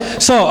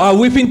So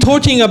we've been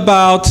talking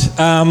about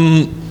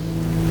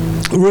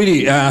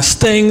really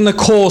staying the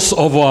course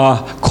of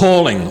our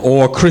calling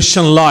or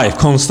Christian life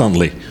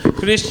constantly.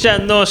 クリスチ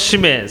ャンの使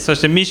命、そ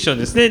してミッション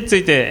ですねにつ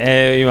い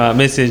て、今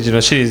メッセージの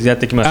シリーズでやっ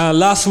てきました。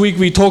Last week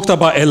we talked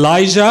about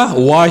Elijah,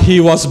 why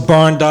he was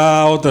burned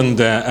out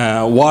and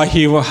why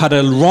he had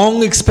a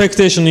wrong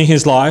expectation in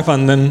his life,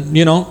 and then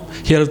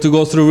he had to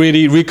go through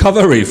really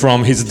recovery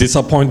from his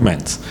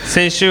disappointment.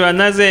 先週は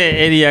な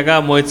ぜエリア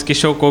が燃え尽き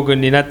症候群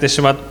になってし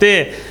まっ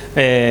て、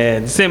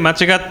間違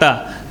っ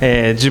た、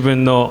自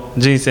分の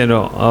人生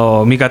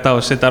の見方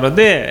をしてたの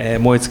で、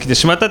燃え尽きて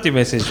しまったという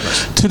メッセージをしま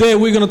した。Today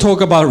we're going to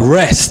talk about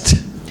rest,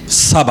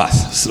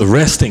 Sabbath,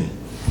 resting.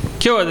 今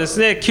日はです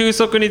ね、休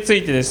息につ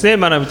いてですね、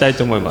学びたい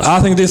と思います。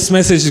I think this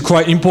message is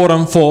quite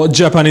important for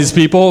Japanese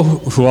people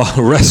who are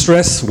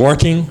restless,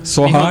 working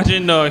so 日本 hard.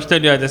 人の人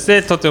にはです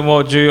ね、とて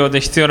も重要で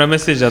必要なメッ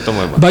セージだと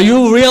思います。 But you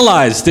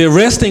realize that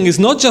resting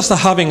is not just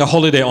having a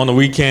holiday on a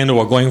weekend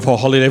or going for a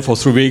holiday for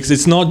 3 weeks.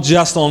 It's not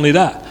just only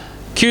that.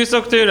 休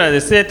息というのはで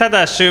すね、た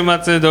だ週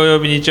末土曜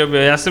日日曜日を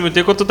休むと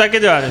いうことだけ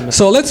ではありま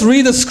せん。 So let's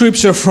read the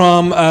scripture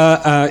from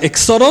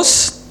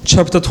Exodus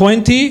chapter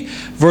 20,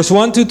 verse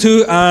 1 to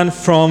 2, and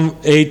from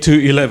 8 to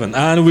 11.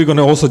 And we're going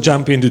to also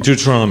jump into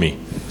Deuteronomy.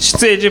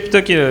 出エジプ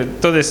ト記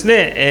とです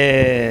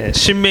ね、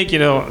新明記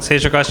の聖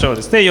書箇所を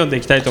ですね、読んで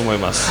いきたいと思い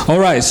ます。 All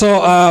right,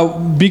 so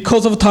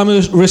because of time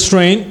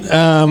restraint,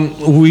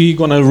 we're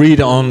going to read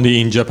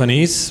only in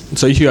Japanese.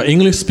 So if you're an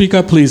English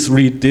speaker, please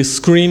read this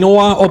screen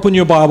or open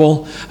your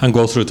Bible and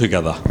go through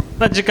together.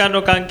 時間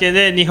の関係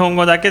で日本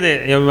語だけ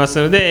で読みます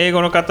ので、英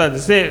語の方はで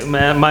すね、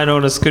前の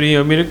方のスクリー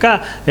ンを見る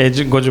か、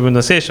ご自分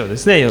の聖書をで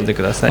すね、読んで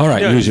ください。 Alright,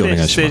 ではですね、 お願い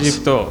します。出エジ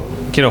プト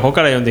記の方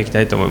から読んでいき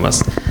たいと思いま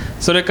す。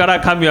それから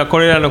神はこ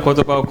れらの言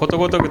葉をこと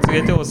ごとく告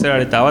げて仰せら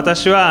れた。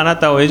私はあな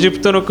たをエジプ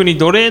トの国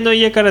奴隷の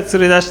家から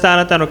連れ出したあ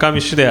なたの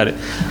神主である。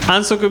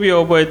安息日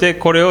を覚えて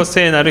これを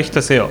聖なる日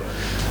とせよ。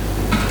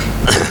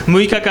6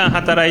日間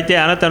働いて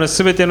あなたの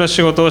すべての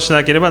仕事をし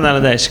なければな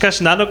らない。しか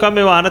し7日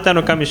目はあなた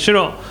の神主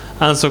の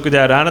安息で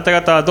ある。あなた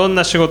方はどん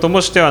な仕事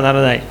もしてはな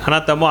らない。あ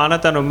なたもあ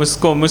なたの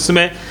息子、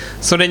娘、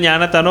それにあ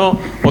なた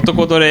の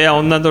男奴隷や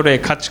女奴隷、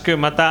家畜、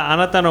またあ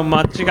なたの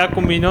町囲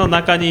みの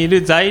中にい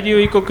る在留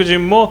異国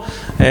人も、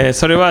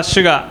それは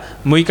主が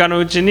6日の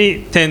うち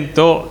に天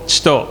と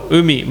地と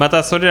海、ま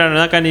たそれらの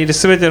中にいる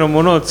すべての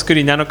ものを作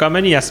り7日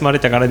目に休まれ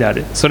たからであ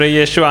る。それゆ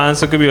え主は安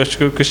息日を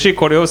祝福し、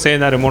これを聖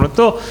なるもの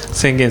と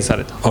宣言さ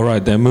れた。 All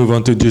right, then move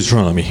on to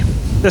Deuteronomy.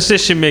 そして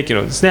新明記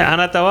のですね、あ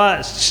なたは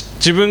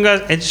自分が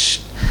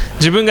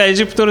エ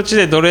ジプトの地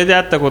で奴隷であ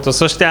ったこと、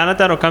そしてあな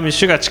たの神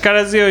主が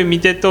力強い御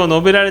手と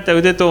述べられた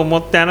腕とを持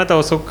ってあなた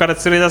をそこから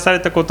連れ出され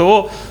たこと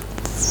を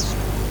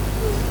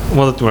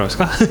戻ってもらえます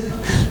か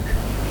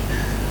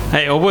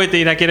はい、覚え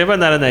ていなければ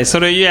ならない。そ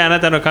れゆえあな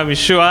たの神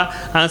主は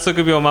安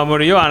息日を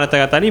守るようあなた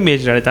方に命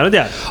じられたので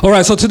ある。 All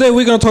right, so today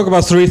we're going to talk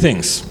about 3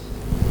 things.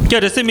 今日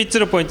はですね、3つ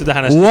のポイントで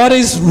話して What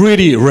is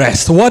really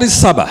rest? What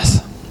is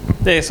Sabbath?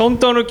 で、本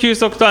当の休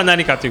息とは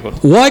何かということ。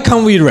 Why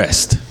can't we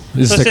rest?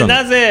 Is そ the して second.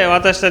 なぜ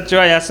私たち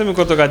は休む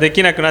ことがで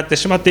きなくなって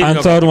しまっている And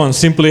のか。 third one,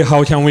 simply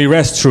how can we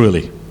rest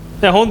truly?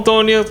 で本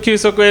当に休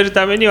息を得る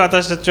ために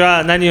私たち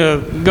は何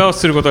を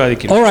することがで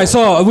きる。 All right,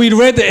 so we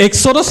read the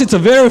Exodus. It's a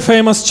very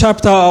famous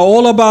chapter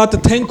all about the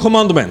 10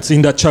 commandments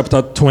in that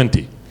chapter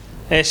 20.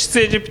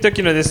 出エジプト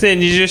記のですね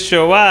20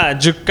章は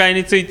10回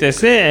についてで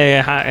す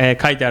ね、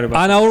書いてある場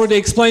合。 And I already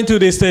explained to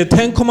this, the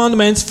 10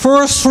 commandments,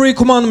 first 3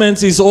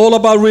 commandments is all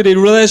about really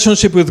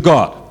relationship with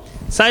God.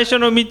 最初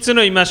の3つ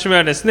の戒め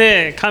はです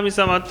ね、神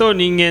様と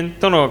人間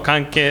との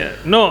関係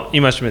の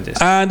戒めで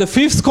す。 And the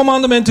 5th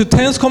commandment to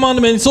 10th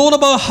commandment is all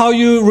about how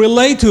you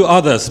relate to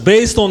others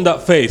based on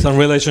that faith and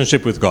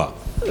relationship with God.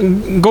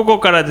 5個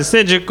からです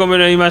ね10個目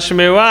の戒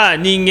めは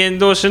人間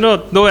同士の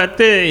どうやっ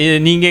て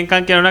人間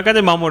関係の中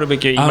で守るべ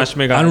き戒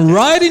めがある。 And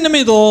right in the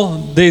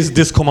middle, there is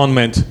this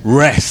commandment,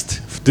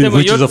 rest, でも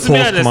which is the 4つ目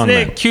は 4th ですね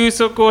commandment. 休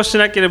息をし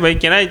なければい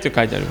けないと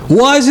書いてあります。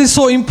 Why is it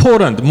so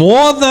important?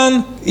 More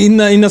than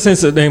in a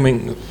sense, I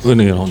mean,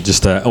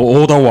 just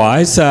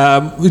otherwise,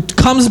 it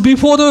comes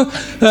before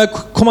the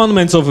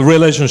commandments of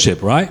relationship,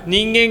 right?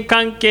 人間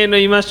関係の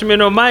戒め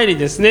の前に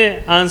です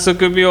ね安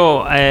息日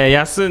を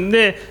休ん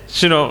で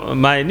主の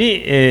前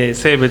に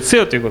聖別せ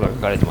よということが書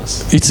かれていま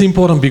す。 It's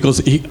important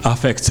because it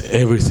affects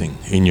everything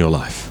in your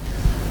life.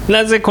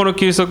 なぜこの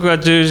休息が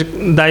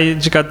大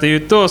事かとい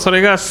うと、そ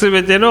れがす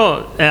べて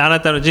のあ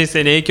なたの人生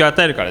に影響を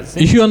与えるからです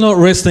ね。 If you are not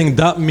resting,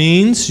 that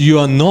means you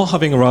are not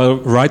having a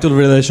right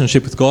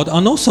relationship with God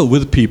and also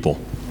with people.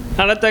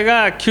 あなた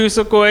が休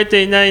息を得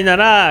ていないな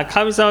ら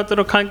神様と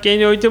の関係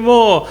において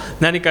も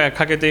何かが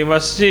欠けてい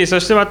ますし、そ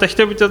してまた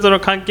人々と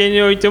の関係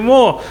において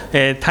も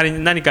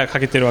何かが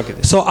欠けているわけ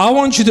です。 So I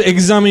want you to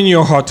examine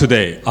your heart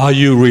today. Are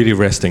you really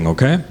resting,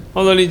 okay?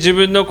 本当に自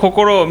分の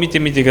心を見て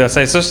みてくだ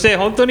さい。そして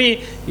本当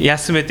に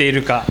休めてい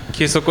るか、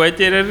休息を得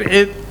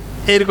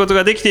ること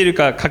ができている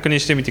か確認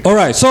してみてくだ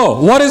さい。 Alright,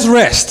 so what is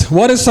rest?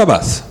 What is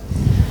Sabbath?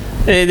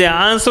 で、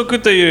安息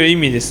という意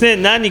味ですね。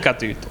何か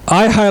というと、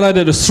 I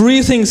highlighted 3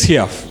 things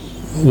here.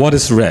 What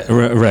is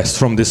rest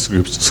from this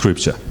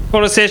scripture? こ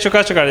の聖書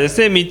箇所からで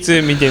すね、3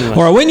つ見てみまし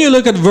ょう。 Alright, when you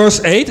look at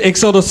verse 8,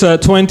 Exodus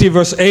 20,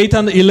 verse 8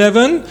 and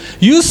 11,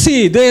 you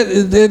see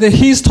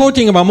he's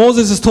talking about,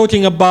 Moses is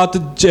talking about the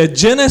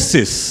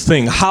Genesis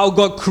thing, how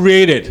God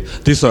created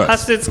this 8 earth.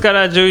 節か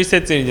ら11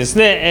節にです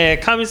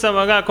ね、神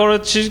様がこの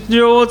地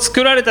上を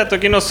作られた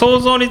時の創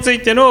造につい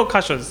ての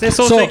箇所ですね、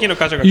創 So, 世記の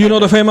箇所が書いて you ある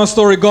know the famous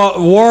story, God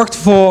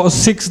worked for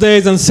 6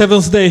 days and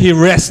 7th day he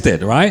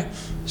rested, right?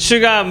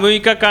 主が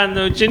6日間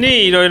のうち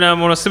にいろいろな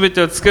ものすべ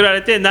てを作ら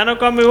れて7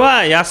日目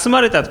は休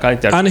まれたと書い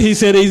てある。 And he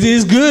said, it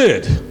is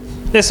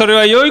good. でそれ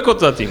は良いこ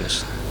とだと言いま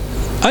し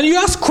た。 And you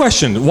ask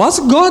question,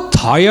 was God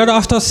tired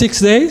after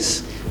 6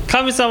 days?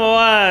 神様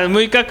は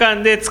6日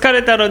間で疲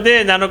れたの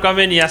で7日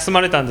目に休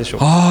まれたんでしょう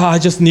か。 Oh, I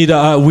just need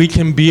a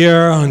weekend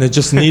beer and I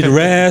just need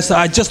rest.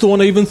 I just don't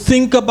want to even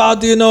think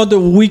about, you know, the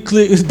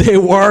weekly day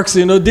works.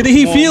 You know, did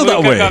he もう feel that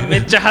 6日間め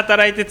way? っちゃ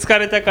働いて疲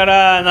れたか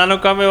ら7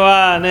日目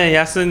はね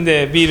休ん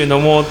でビール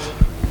飲もう。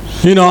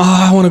 You know,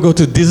 I want to go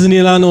to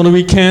Disneyland on the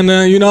weekend.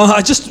 You know,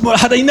 I just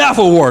had enough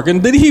of work.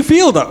 And did he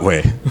feel that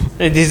way?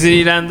 ディズ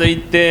ニーランド行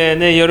って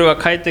ね夜は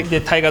帰ってきて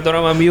大河ド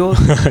ラマ見よう。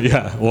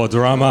 Yeah, or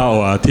drama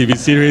or a TV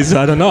series.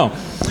 I don't know.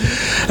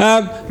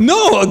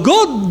 No,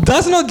 God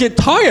does not get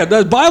tired.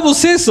 The Bible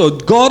says so.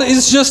 God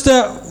is just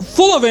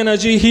full of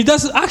energy. He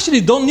does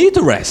actually don't need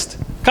to rest.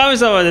 神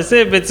様はです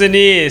ね別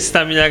にス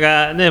タミナ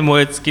がね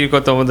燃え尽きる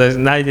ことも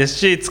ないです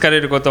し疲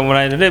れることも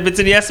ないので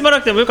別に休ま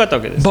なくてもよかった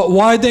わけです。 But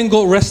why then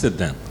God rested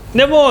then?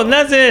 でも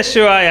なぜ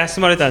主は休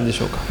まれたんで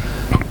しょうか。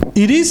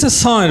 It is a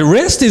sign.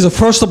 Rest is,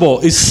 first of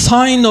all, is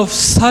sign of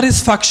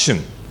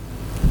satisfaction.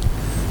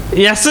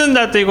 休ん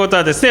だということ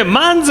はですね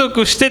満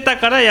足してた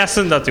から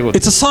休んだということ。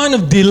 It's a sign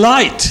of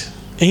delight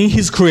in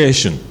His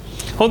creation.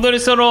 本当に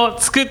その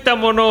作った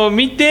ものを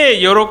見て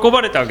喜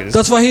ばれたわけです。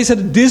 That's why He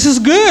said, "This is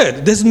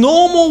good. There's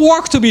no more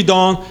work to be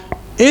done.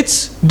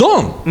 It's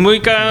done."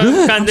 6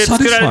日間で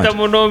作られた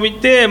ものを見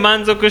て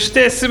満足し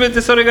て全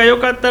てそれが良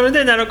かったの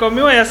で7日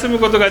目は休む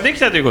ことができ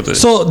たということで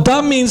す。 So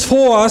that means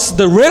for us,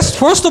 the rest,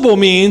 first of all,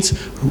 means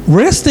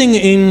resting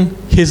in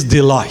His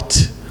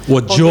delight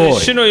or 本当に joy.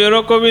 主の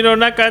喜びの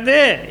中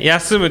で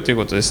休むという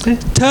ことですね。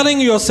 Telling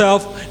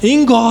yourself,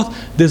 in God,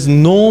 there's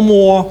no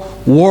more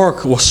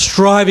work or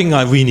striving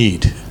that we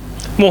need.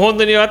 もう本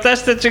当に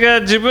私たち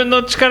が自分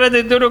の力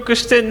で努力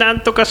して何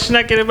とかし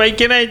なければい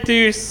けないと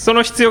いうそ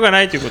の必要が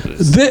ないということ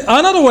です。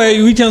 Another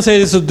way we can say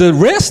this is the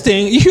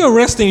resting. If you are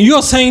resting, you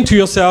are saying to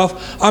yourself,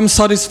 I'm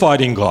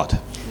satisfied in God.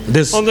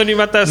 There's 本当に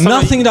またそ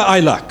の nothing that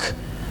I lack.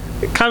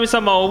 神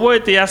様を覚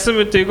えて休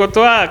むということ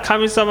は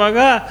神様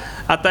が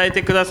与え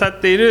てくださ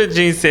っている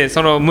人生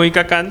その6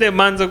日間で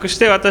満足し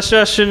て私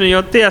は主によ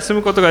って休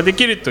むことがで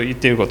きると言っ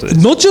ていることです。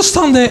 Not just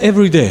Sunday,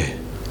 every day.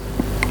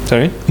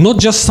 Sorry? Not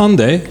just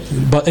Sunday,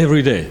 but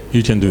every day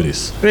you can do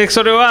this. で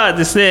それは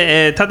です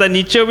ね、ただ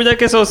日曜日だ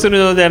けそうする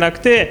のではなく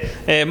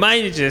て、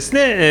毎日です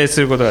ね、す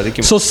ることができ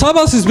ます。 So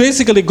Sabbath is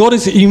basically God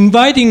is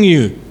inviting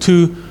you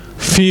to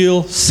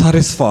feel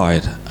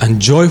satisfied and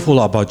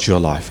joyful about your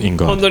life in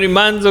本 God. 当に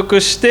満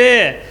足し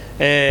て、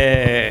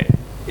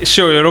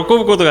主を喜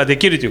ぶことがで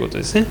きるということ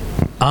ですね。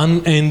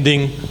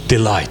Unending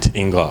delight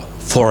in God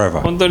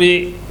forever. 本当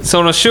に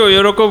その主を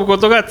喜ぶこ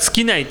とが尽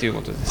きないという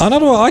ことです。 Another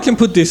way I can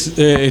put this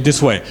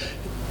this way.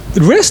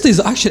 Rest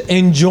is actually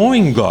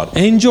enjoying God,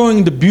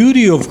 enjoying the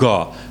beauty of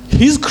God,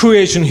 His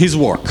creation, His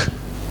work.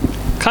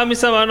 神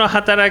様の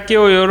働き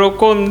を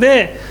喜ん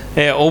で、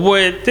覚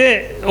え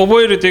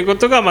るというこ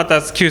とがま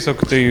た休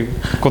息という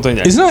ことに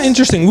なり It's ま not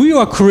interesting. We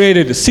were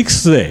created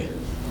 6th day.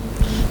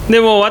 す。で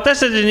も私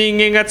たち人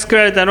間が作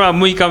られたのは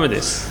6日目で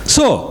す。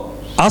 So,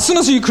 as soon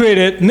as you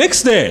created,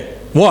 next day,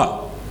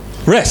 what?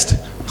 Rest.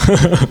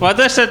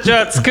 私たち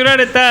は作ら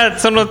れた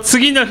その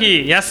次の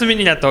日休み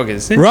になったわけで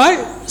すね。 Right?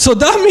 So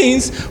that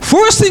means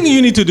first thing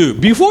you need to do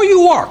before you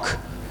work,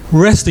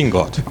 rest in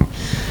God.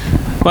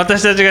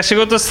 私たちが仕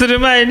事する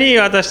前に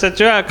私た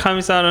ちは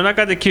神様の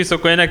中で休息を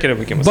得なけれ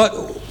ばいけません。 But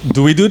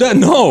do we do that?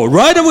 No.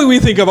 Right away we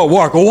think about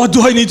work. Oh, what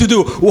do I need to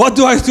do? What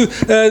do I have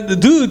to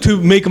do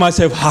to make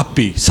myself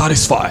happy,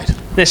 satisfied?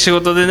 で仕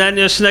事で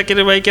何をしなけ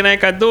ればいけない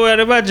かどうや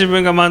れば自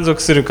分が満足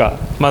するか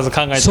まず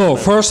考えてください。 So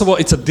first of all,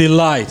 it's a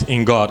delight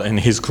in God and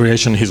His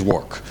creation, His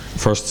work.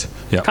 First,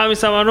 yeah. 神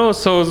様の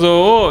創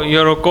造を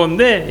喜ん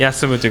で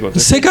休むということで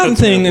す。 Second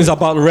thing is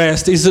about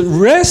rest.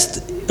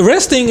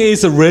 Resting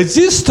is a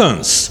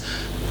resistance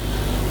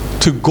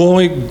to go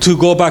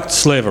back to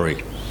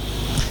slavery.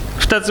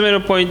 2つ目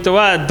のポイント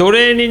は奴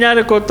隷にな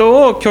るこ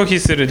とを拒否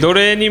する、奴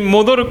隷に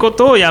戻るこ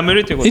とをやめ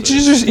るということで It's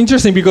す。 just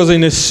interesting because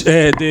in this,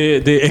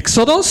 the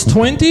Exodus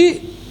 20,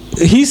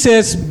 he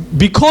says,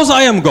 because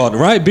I am God,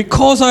 right?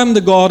 Because I am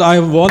the God, I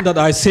want that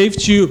I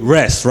saved you,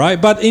 rest,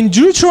 right? But in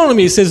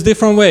Deuteronomy, it says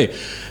different way.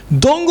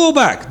 Don't go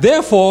back,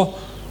 therefore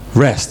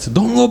rest.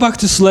 Don't go back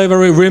to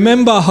slavery.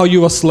 Remember how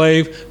you were a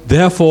slave,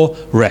 therefore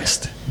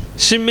rest.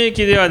 新明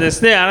記ではで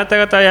すね、あなた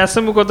方は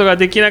休むことが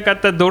できなかっ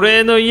た奴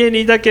隷の家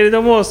にいたけれ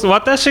ども、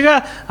私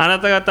があな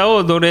た方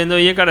を奴隷の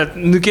家から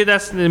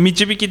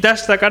導き出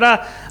したか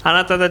ら、あ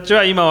なたたち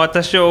は今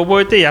私を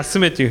覚えて休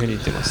めというふうに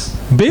言っています。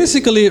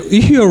Basically,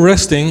 if you are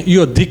resting,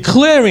 you are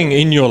declaring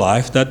in your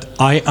life that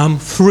I am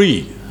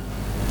free.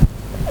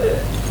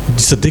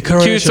 It's a 休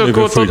declaration of 息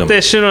your を取っ freedom.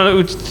 て主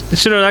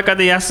の中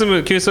で休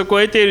む、休息を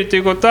得ているとい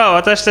うことは、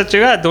私たち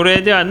が奴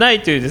隷ではな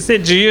いというですね、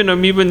自由の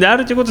身分であ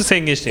るということを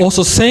宣言していま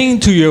す。 Also saying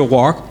to your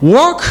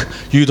work,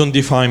 you don't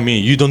define me,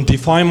 you don't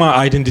define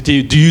my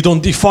identity, you don't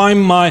define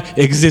my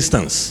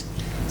existence.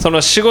 その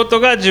仕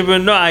事が自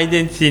分のアイ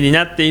デンティティに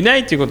なっていな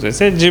いということで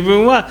すね。自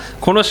分は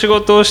この仕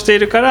事をしてい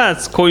るから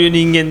こういう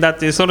人間だ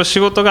という、その仕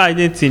事がアイ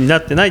デンティティにな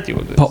ってないという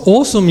ことです。 But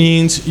also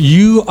means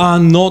you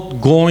are not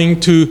going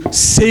to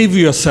save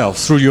yourself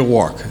through your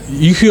work.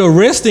 If you are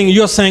resting,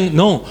 you are saying,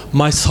 no,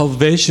 my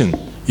salvation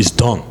is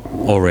done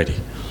already.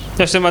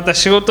 そしてまた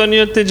仕事に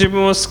よって自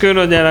分を救う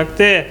のではなく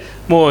て、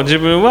もう自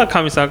分は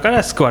神様か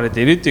ら救われて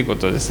いるというこ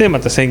とをですね、ま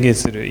た宣言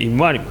する意味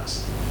もありま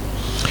す。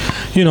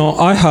You know,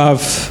 I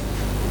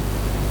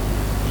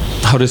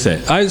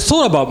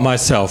thought about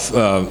myself,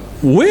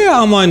 where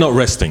am I not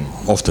resting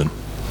often?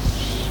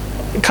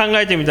 考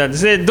えてみたんで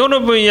すね。どの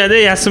分野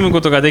で休む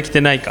ことができ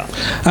てないか。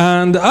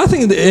 And I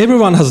think that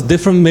everyone has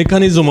different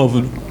mechanism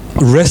of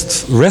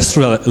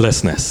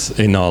restlessness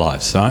in our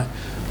lives, right?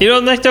 い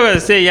ろんな人がで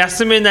すね、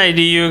休めない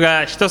理由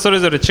が人それ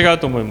ぞれ違う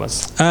と思いま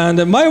す。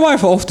 And my wife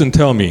often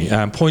tell me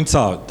and points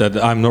out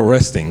that I'm not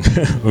resting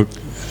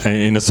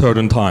in a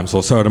certain times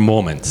or certain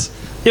moments.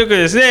 よく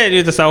ですね、リ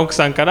ュウトさん奥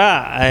さんか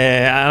ら、あ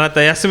な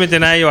た休めて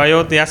ないわ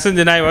よって、休ん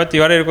でないわよって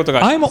言われることが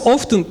あります。 I'm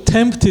often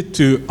tempted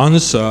to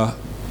answer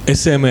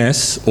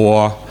SMS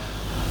or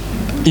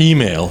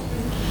email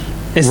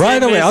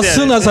right away as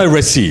soon as I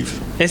receive.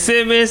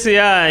 SMS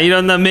やい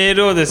ろんなメー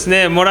ルをです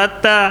ね、もら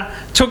った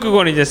直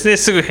後にですね、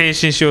すぐ返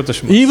信しようと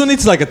します。 Even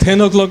it's like a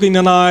 10 o'clock in the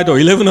night or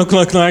 11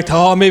 o'clock at night,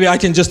 oh, maybe I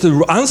can just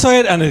answer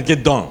it and it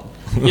get done.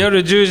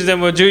 夜10時で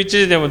も11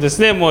時でもです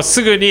ね、もう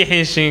すぐに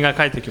返信が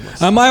返ってきま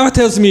す。 And my wife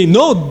tells me,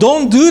 no,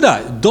 don't do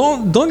that.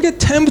 Don't get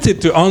tempted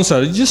to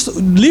answer. Just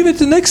leave it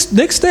the next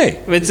day.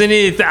 別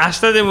に明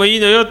日でもいい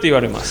のよって言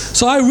われます。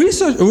 So I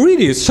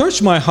really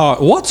search my heart.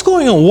 What's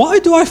going on? Why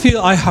do I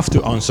feel I have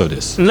to answer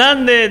this? な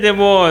んでで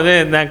も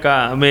ね、なん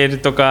かメール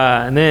と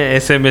かね、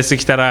SMS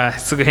来たら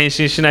すぐ返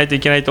信しないとい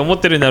けないと思っ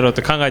てるんだろう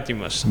と考えて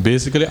みました。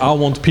 Basically, I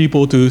want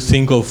people to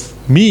think of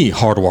me,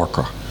 hard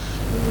worker.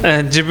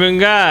 自分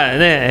が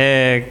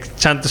ね、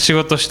ちゃんと仕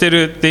事して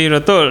るっていうの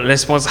とレ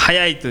スポンス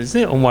早いとです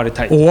ね、思われ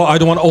たい。 Or I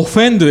don't want to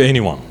offend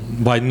anyone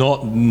by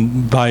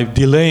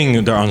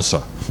delaying the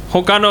answer.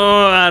 他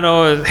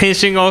の返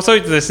信が遅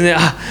いとですね、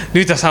あ、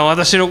リュウタさん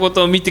私のこ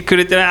とを見てく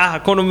れてない、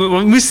あ、この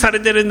無視され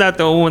てるんだ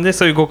と思うね、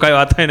そういう誤解を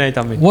与えない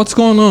ために。 What's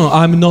going on?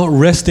 I'm not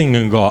resting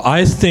in God.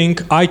 I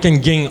think I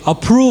can gain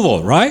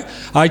approval, right?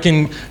 I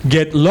can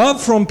get love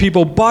from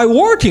people by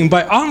working,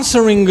 by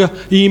answering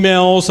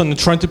emails and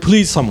trying to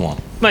please someone.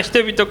 まあ、人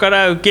々か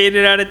ら受け入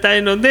れられた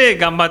いので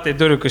頑張って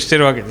努力して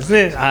るわけです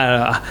ね。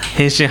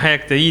返信早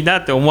くていいな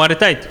って思われ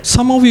たいと。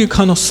 Some of you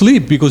cannot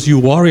sleep because you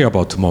worry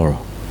about tomorrow.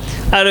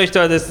 ある人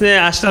はですね、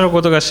明日の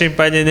ことが心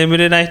配で眠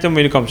れない人も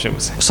いるかもしれま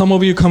せん。 Some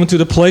of you come to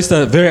the place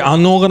that very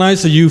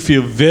unorganized, you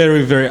feel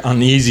very, very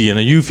uneasy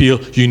and you feel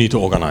you need to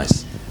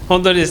organize.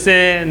 本当にです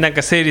ね、なん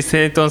か整理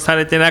整頓さ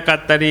れてなか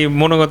ったり、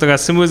物事が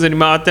スムーズに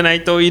回ってな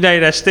いとイライ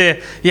ラし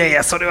て、いやい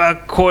や、それは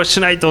こうし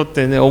ないとっ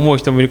て、ね、思う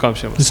人もいるかも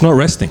しれません。 It's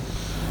not resting.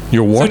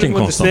 You're それ working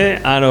もです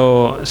ね、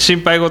constantly. 心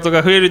配事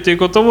が増えるという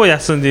ことも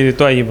休んでいる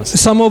とは言います。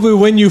 Some of you,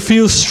 when you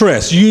feel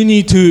stress, you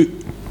need to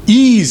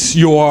ease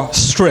your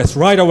stress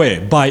right away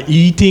by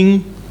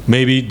eating,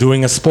 maybe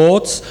doing a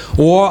sports,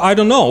 or I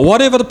don't know,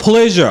 whatever the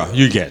pleasure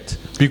you get.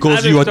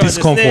 Because you are ある人はです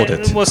ね、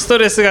 discomforted. もうスト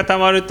レスがた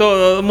まる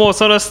と、もう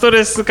そのスト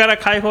レスから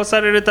解放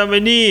されるため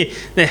に、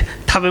ね、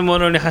食べ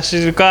物に走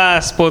るか、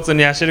スポーツ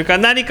に走るか、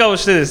何かを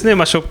してですね、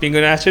まあ、ショッピン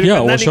グに走るか、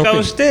 Yeah, or 何か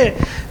をして、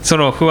そ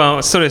の不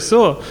安、ストレス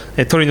を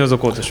取り除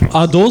こうとします。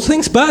 Are those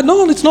things bad?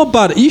 No, it's not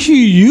bad. If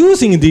you're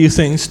using these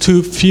things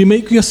to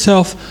make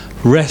yourself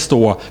rest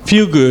or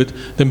feel good,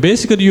 then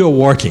basically you are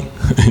working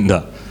in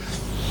that.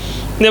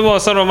 で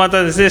もそのま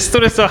たですね、スト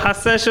レスを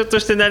発散しようと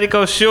して何か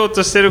をしよう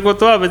としているこ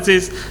とは別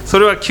にそ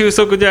れは休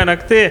息ではな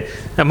くて、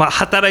まあ、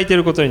働いてい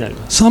ることになり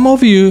ます。 Some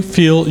of you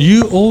feel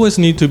you always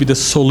need to be the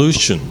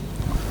solution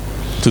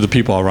to the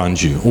people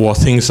around you or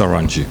things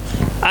around you.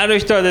 ある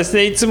人はです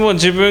ね、いつも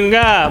自分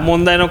が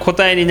問題の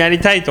答えになり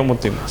たいと思っ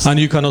ています。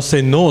 And you cannot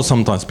say no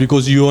sometimes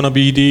because you want to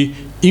be the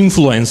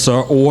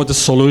influencer or the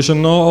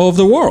solution of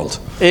the world.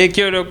 影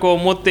響力を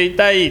持ってい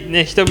たい、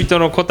ね、人々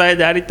の答え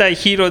でありたい、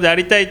ヒーローであ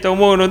りたいと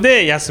思うの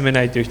で休め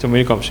ないという人も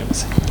いるかもしれま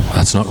せん。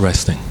 That's not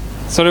resting.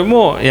 それ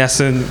も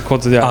休むこ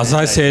とではない。 As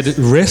I said,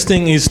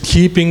 resting is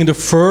keeping the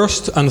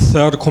first and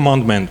third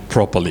commandment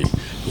properly,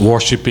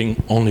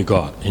 worshiping only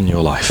God in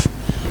your life.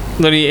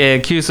 本当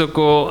に、休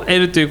息を得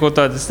るというこ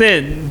とはです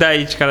ね、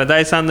第1から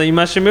第3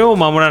の戒めを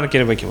守らなけ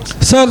ればいけません。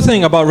 Third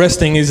thing about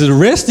resting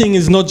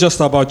is not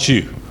just about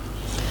you.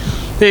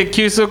 で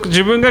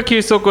自分が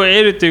休息を得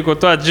るというこ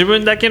とは自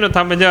分だけの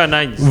ためでは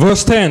ないんです。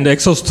 Verse 10,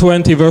 Exodus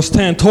 20, verse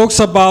 10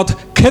 talks about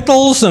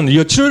kettles and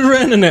your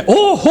children and the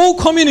whole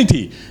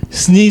community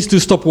needs to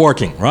stop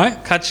working, right?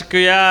 家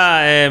畜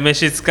や、召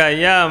使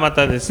いやま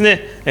たです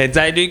ね、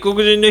在留国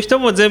人の人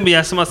も全部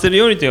休ませる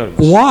ようにと言われ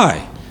ます。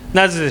 Why?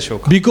 なぜでしょう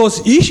か。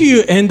 Because if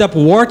you end up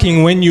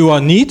working when you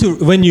need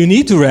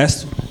to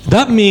rest,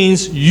 that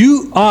means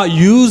you are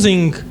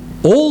using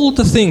all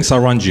the things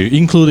around you,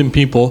 including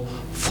people,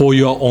 for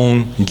your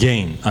own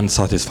gain and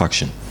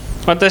satisfaction.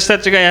 私た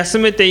ちが休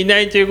めてい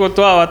ないというこ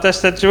とは、私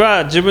たち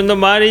は自分の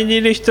周りに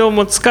いる人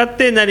も使っ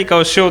て何か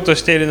をしようと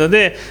しているの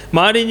で、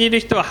周りにい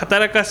る人は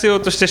働かせよう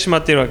としてしま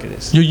っているわけ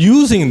です。 You're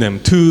using them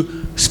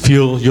to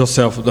feel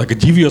yourself, like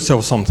give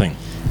yourself something.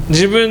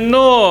 自分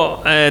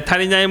の、足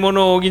りないも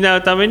のを補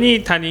うため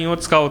に他人を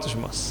使おうとし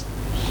ます。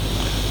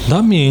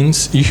 That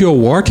means if you're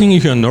working,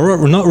 if you're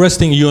not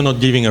resting, you're not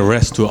giving a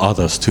rest to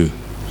others too.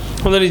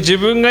 本当に自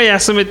分が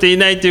休めてい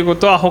ないというこ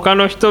とは他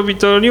の人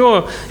々に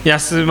も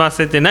休ま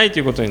せてないと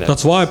いうことになる。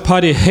 That's why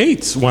Patty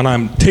hates when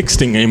I'm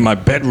texting in my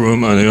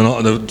bedroom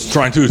and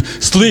trying to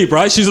sleep,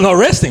 right? She's not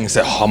resting.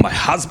 Say, oh, my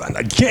husband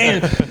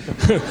again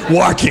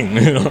working.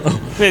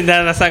 で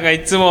旦那さんが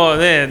いつも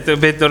ね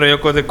ベッドの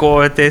横でこ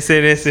うやって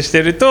SNS し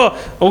てると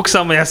奥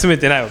さんも休め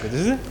てないわけで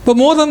すね。 But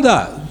more than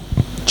that,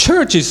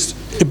 church is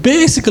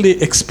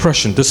basically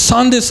expression. The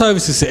Sunday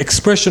service is the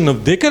expression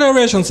of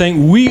declaration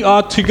saying we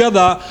are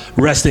together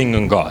resting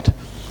in God.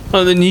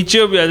 日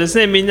曜日はです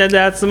ね、みんなで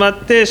集ま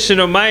って主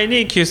の前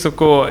に休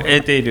息を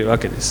得ているわ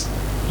けです。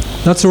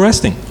 That's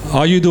resting.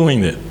 Are you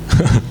doing it?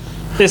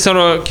 でそ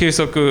の休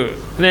息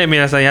ね、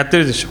皆さんやって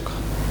るでしょうか。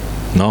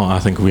 No, I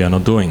think we are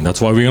not doing.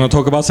 That's why we're going to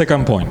talk about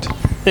second point.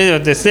 では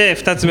ですね、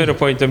2つ目の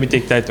ポイントを見て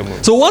いきたいと思い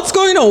ます。 So what's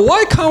going on?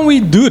 Why can't we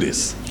do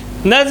this?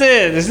 な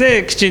ぜです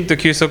ね、きちんと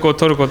休息を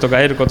取ることが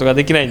得ることが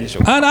できないんでし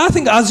ょうか。 And I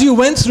think as you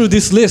went through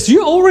this list,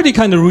 you're already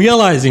kind of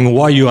realizing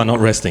why you are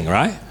not resting,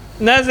 right?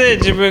 なぜ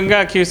自分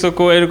が休息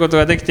を得ること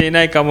ができてい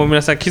ないかも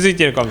皆さん気づい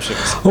ているかもしれ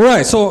ません。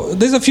 Alright, so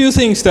there's a few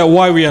things that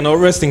why we are not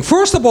resting.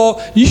 First of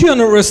all, if you are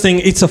not resting,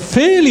 it's a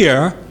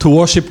failure to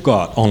worship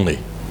God only.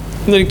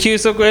 休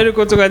息を得る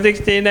ことがで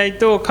きていない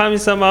と神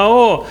様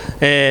を、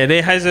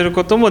礼拝する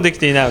こともでき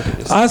ていないわけ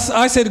です。 As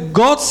I said,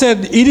 God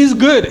said, it is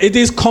good, it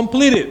is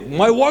completed,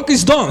 my work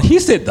is done. He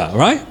said that,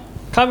 right?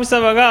 神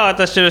様が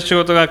私の仕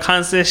事が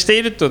完成して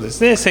いるとで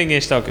すね、宣言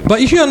したわけです。 But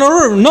if you are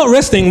not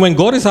resting when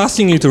God is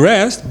asking you to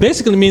rest,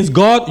 basically means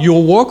God,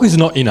 your work is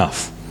not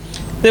enough.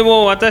 で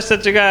も私た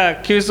ちが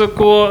休息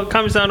を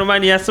神様の前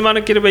に休ま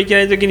なければいけ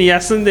ないときに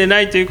休んで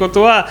ないというこ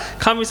とは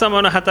神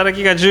様の働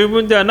きが十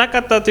分ではなか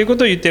ったというこ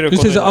とを言っているこ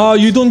とです。 He says,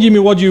 you don't give me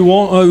what you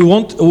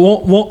want,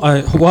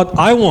 what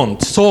I want,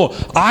 so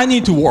I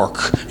need to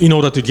work in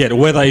order to get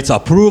whether it's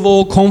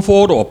approval,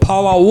 comfort, or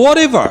power,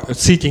 whatever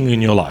seeking in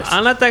your life.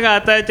 あなたが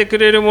与えてく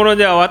れるもの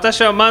では私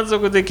は満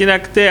足できな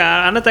くて、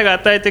あなたが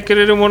与えてく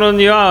れるもの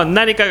には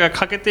何かが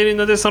欠けている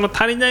ので、その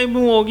足りない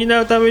分を補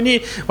うため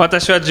に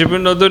私は自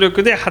分の努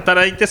力で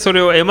働いてそ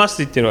れを得ます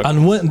と言っているわけです。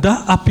 And when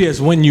that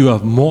appears when you are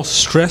more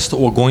stressed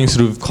or going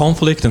through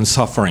conflict and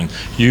suffering,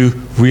 you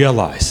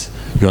realize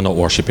you're not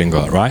worshiping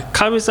God, right?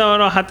 神様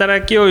の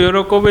働きを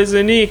喜べ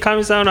ずに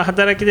神様の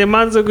働きで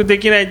満足で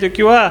きないと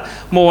きは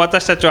もう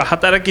私たちは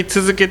働き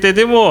続けて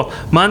でも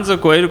満足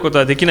を得ること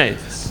はできないで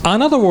す。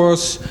 In other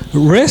words,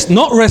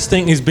 not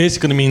resting is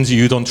basically means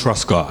you don't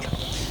trust God.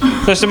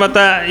 そしてま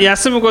た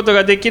休むこと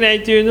ができな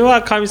いというの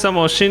は神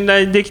様を信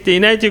頼できてい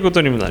ないというこ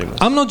とにもなりま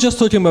す。 I'm not just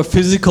talking about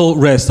physical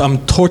rest, I'm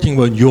talking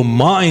about your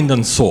mind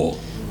and soul.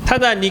 た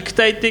だ肉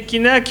体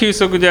的な休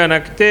息ではな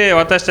くて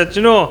私た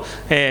ちの、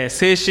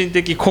精神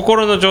的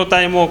心の状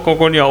態もこ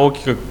こには大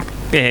きく、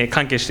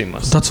関係してい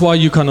ます。 That's why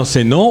you cannot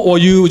say no or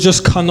you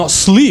just cannot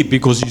sleep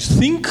because you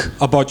think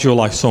about your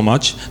life so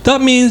much. That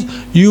means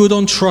you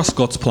don't trust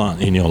God's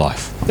plan in your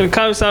life.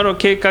 神様の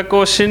計画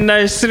を信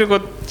頼し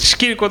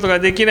きることが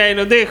できない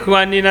ので不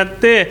安になっ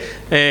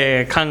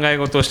て、考え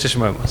事をしてし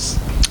まいます。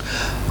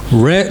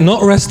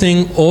 Not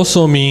resting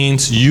also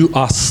means you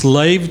are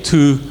slave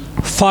to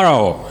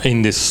Pharaoh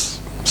in this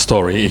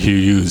story if you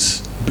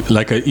use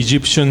like an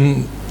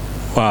Egyptian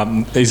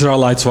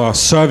Israelites were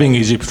serving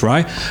Egypt,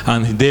 right?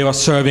 And they were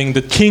serving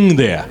the king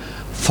there,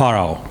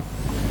 Pharaoh.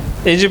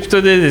 エジプ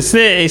トでです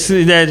ね、イ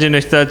スラエル人の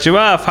人たち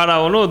はファ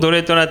ラオの奴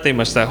隷となってい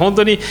ました。本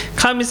当に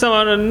神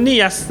様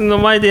の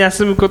前で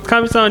休むこと、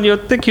神様によっ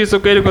て休息を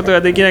得ることが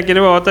できなけ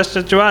れば私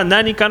たちは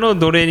何かの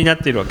奴隷になっ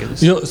ているわけで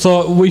す。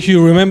 So if you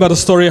remember the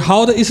story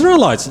how the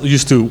Israelites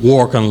used to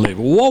work and live,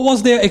 what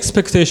was their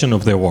expectation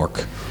of their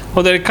work?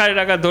 本当に彼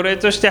らが奴隷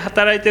として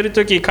働いている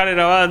とき、彼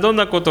らはどん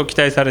なことを期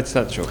待されて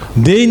たでしょうか。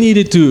 They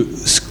needed to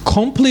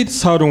complete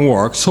certain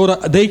work so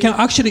that they can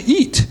actually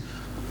eat.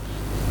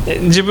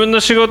 自分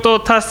の仕事を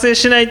達成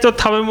しないと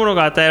食べ物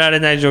が与えられ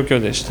ない状況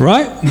でした。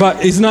 Right?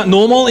 But it's not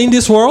normal in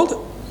this world,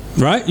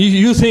 right?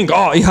 You think,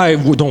 oh, if I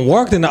don't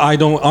work, then I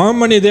don't earn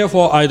money,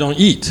 therefore I don't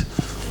eat.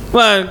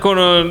 まあ、こ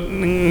の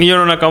世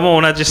の中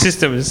も同じシス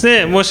テムです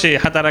ね。もし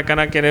働か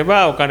なけれ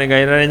ばお金が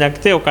得られなく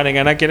て、お金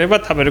がなければ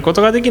食べるこ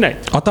とができない。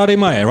当たり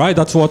前 right?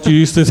 That's what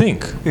you used to think.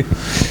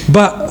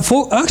 But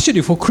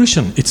actually for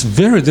Christian, it's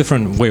very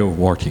different way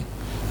of working.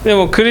 で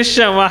もクリス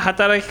チャンは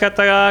働き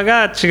方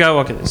が違う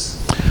わけで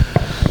す。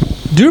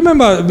Do you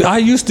remember,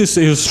 I used this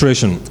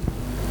illustration.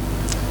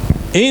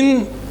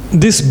 In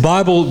this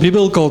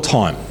biblical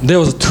time, there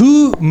was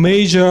two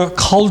major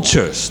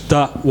cultures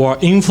that were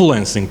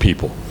influencing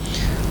people.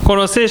 こ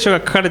の聖書が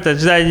書かれた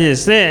時代にで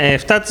すね、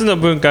2つの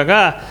文化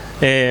が、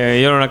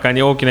世の中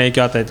に大きな影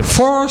響を与えていま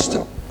す。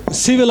First,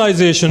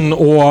 civilization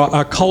or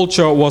a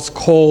culture was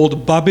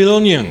called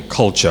Babylonian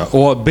culture,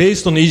 or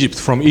based on Egypt.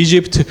 From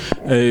Egypt,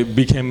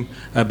 became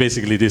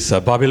basically this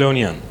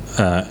Babylonian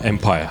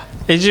empire.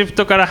 エジプ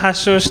トから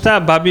発祥した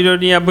バビロ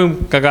ニア文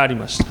化があり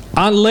ました。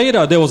And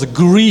later there was a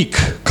Greek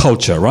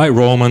culture, right?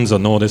 Romans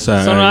and all this.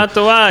 その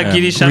後は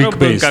ギリシャの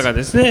文化が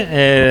です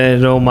ね、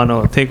ローマ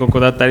の帝国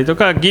だったりと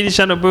か、ギリ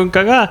シャの文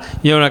化が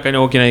世の中に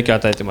大きな影響を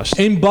与えていまし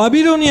た。In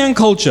Babylonian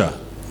culture,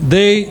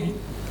 they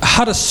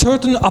had a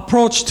certain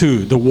approach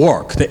to the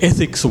work, the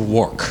ethics of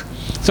work.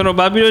 その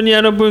バビロニ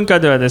アの文化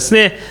ではです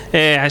ね、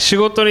仕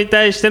事に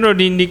対しての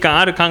倫理観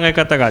ある考え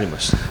方がありま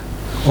した。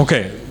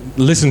Okay,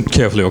 listen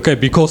carefully, okay?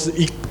 Because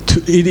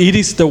it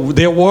is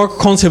their work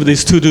concept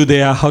is to do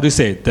their, how do you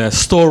say it, the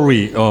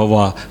story of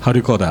how do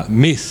you call that,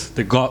 myth,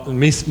 the god,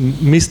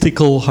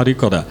 mystical, how do you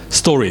call that,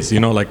 stories,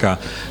 you know, like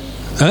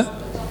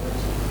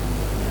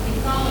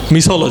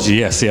mythology.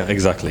 Yes, yeah,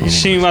 exactly.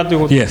 神話とい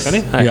うことですかね。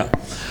 Yes, はい。 yeah.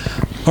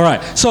 All right.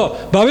 So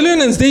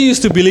Babylonians, they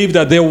used to believe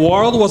that their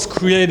world was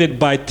created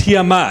by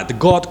Tiamat,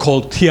 god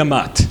called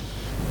Tiamat.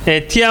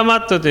 ティアマ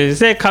ットというで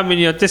すね、神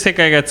によって世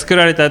界が作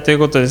られたという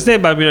ことですね。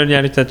バビロニ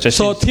アの人たちは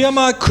信 So じてい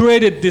ます。 Tiamat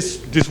created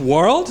this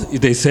world,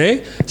 they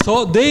say.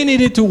 So they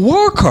needed to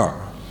worker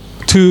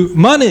to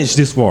manage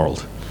this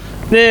world.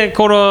 で、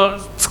この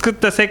作っ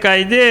た世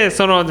界で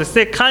そのです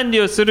ね、管理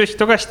をする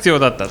人が必要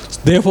だったと。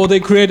 Therefore, he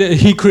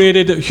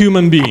created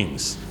human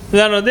beings.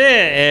 なの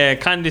で、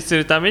管理す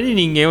るために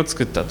人間を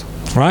作ったと。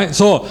Right?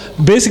 So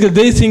basically,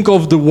 they think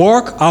of the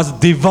work as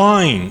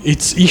divine.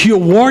 It's if you're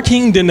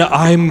working, then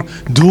I'm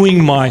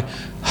doing my,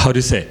 how do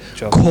you say,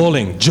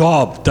 calling,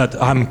 job that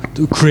I'm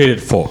created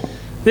for.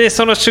 で、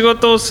その仕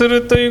事をす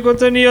るというこ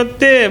とによっ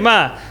て、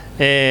まあ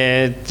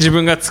自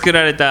分が作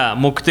られた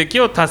目的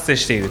を達成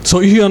している。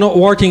 So if you're not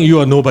working, you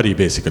are nobody,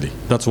 basically.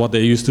 That's what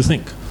they used to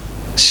think.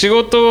 仕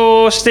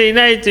事をしてい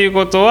ないという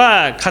こと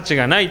は価値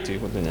がないという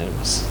ことになり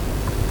ます。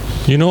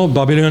You know,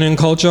 Babylonian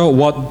culture,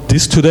 what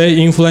this today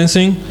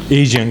influencing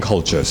Asian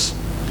cultures.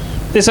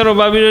 で、その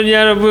バビロニ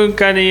アの文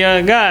化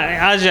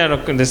がアジア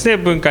のですね、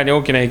文化に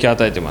大きな影響を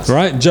与えています。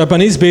 Right?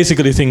 Japanese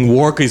basically think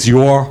work is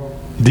your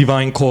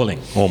divine calling,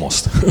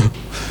 almost.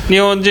 日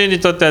本人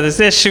にとってはで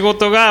すね、仕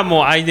事が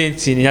もうアイデンテ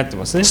ィティになって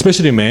ますね。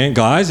 Especially men,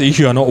 guys,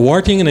 if you are not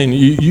working and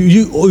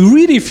you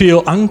really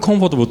feel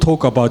uncomfortable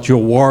talk about your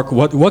work,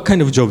 what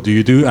kind of job do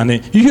you do? And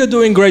then if you're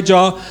doing great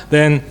job,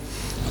 then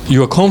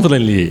you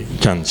confidently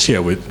can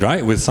share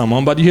with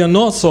someone, but you are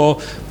not so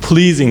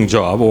pleasing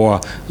job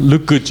or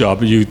look good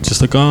job. You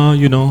just like,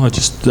 you know, I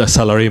just a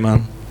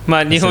salaryman. ま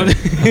あ日本人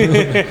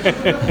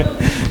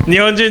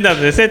だ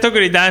とですね、特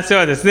に男性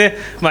はですね、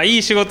まあい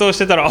い仕事をし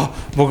てたら、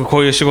僕こ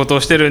ういう仕事を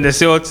してるんで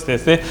すよっつってで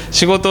すね、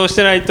仕事をし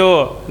てない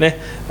とね、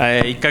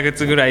1ヶ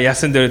月ぐらい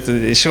休んでると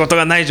仕事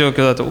がない状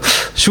況だと、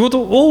仕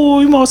事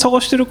今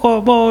探してる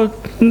か、まあ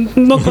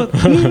なんかって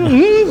い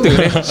う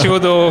ね、仕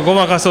事をご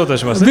まかそうと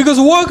しますね。 Because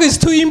work is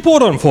too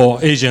important for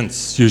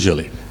Asians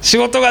usually. 仕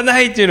事がな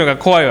いっていうのが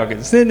怖いわけ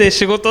ですね。で、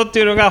仕事って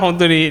いうのが本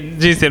当に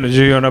人生の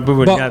重要な部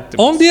分になっ But て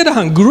ます。 on the other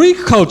hand,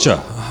 Greek culture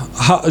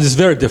is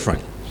very different.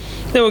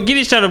 でもギ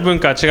リシャの文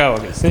化は違うわ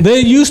けですね。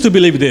 They used to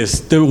believe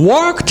this. The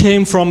work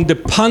came from the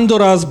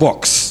Pandora's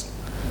box.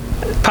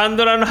 パン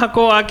ドラの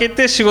箱を開け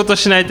て仕事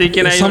しないとい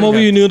けないよう Some に of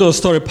な you る。 knew the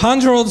story.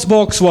 Pandora's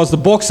box was the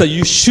box that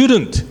you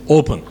shouldn't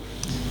open.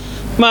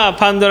 まあ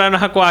パンドラの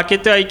箱を開け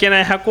てはいけ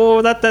ない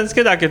箱だったんです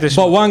けど開けてし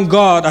ま But う。 one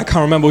god, I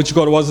can't remember which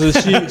god it was,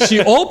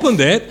 she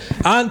opened it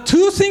and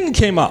two things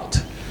came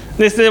out.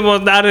 でも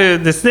あ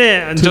るです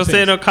ね、女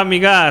性の神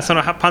がそ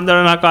のパンド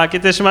ラの箱を開け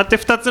てしまって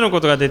2つのこ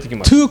とが出てき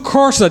ました。 Two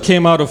curses that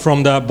came out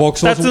from the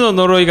box 2つ was の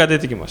呪いが出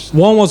てきました。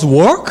 one was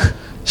work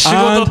仕事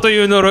and と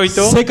いう呪い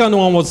と second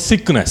one was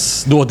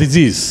sickness or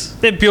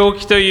disease. で病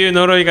気という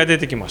呪いが出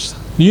てきました。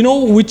 You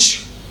know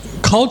which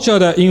culture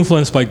that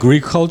influenced by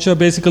Greek culture?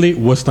 Basically,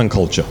 Western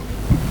culture.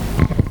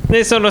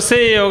 でその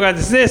西洋が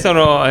ですね、そ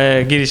の、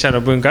ギリシャの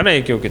文化の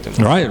影響を受けて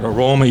います。 Right,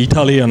 Rome,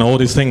 Italy, and all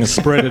these things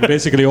spread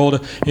basically all the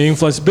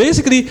influence.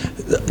 Basically,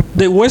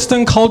 the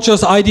Western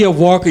culture's idea of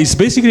work is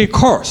basically a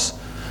curse.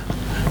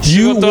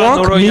 You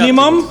work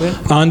minimum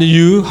and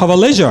you have a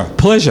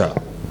pleasure.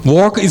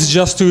 Work is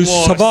just to もう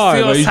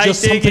survive. 必 It's 要 just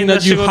最低 something 限の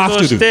that 仕 you 事 have を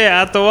to し do. て、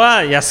あと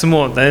は休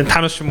もう、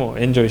楽しもう、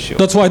エンジョイしよ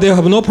う。 That's why they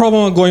have no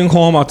problem going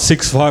home at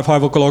 6,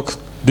 5 o'clock.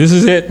 This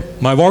is it.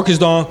 My work is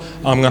done.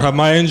 I'm gonna have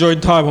my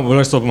enjoyed time for the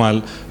rest of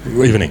my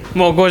evening.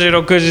 もう5時、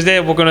6時で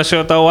僕の仕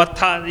事は終わっ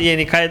た、家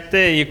に帰っ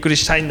てゆっくり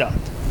したいんだ。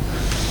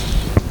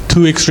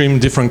two extreme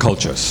different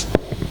cultures.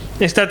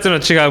 で2つの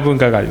違う文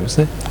化がありま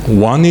すね。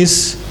 One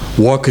is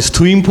work is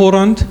too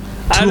important,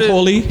 あ too る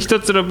holy. 一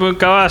つの文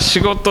化は仕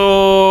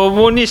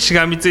事にし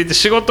がみついて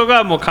仕事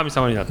がもう神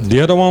様になって The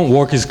other one,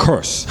 work is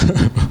curse.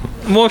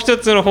 もう一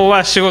つの方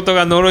は仕事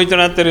が呪いと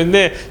なってるん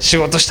で仕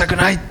事したく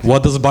ない。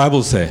 What does the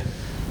Bible say?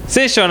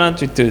 聖書は何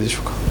と言ってるでしょ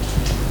うか。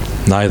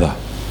 Neither,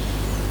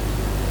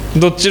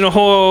 どっちの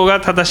方が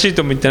正しい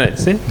とも言ってないで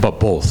すね。 but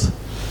both.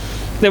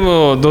 で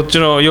もどっち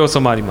の要素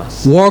もありま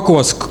す。 Work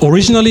was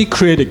originally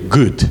created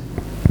good.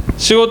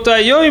 仕事は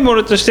良いも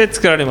のとして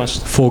作られまし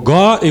た。 For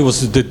God, it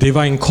was the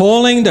divine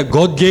calling that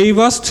God gave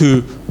us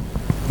to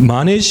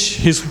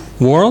manage His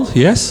world,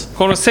 yes?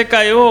 この世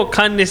界を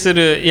管理す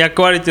る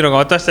役割というのが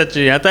私た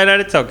ちに与えら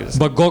れてたわけです。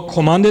 But God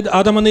commanded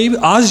Adam and Eve,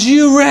 as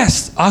you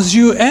rest, as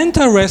you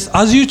enter rest,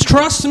 as you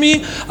trust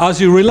me,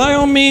 as you rely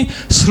on me,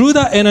 through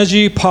that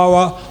energy,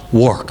 power,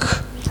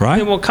 work. で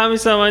Right? も神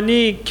様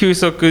に休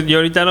息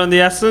より頼んで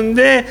休ん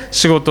で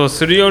仕事を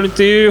するように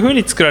というふう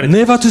に作られてい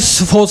る。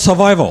 Never for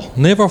survival.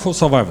 Never for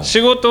survival. 仕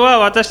事は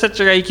私た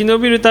ちが生き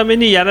延びるため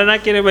にやらな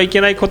ければい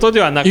けないことで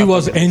はなか It ったわ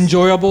was けです。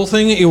 enjoyable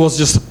thing. It was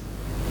just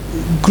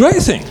great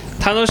thing.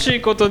 楽しい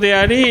ことで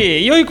あ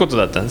り良いこと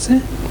だったんです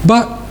ね。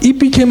 But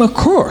it became a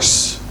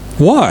curse.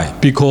 Why?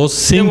 Because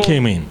sin でも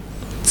came in.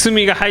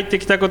 罪が入って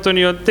きたこと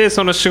によって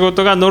その仕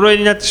事が呪い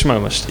になってしまい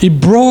ました。 It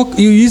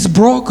is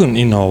broken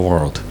in our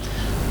world.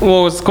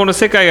 もうこの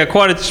世界が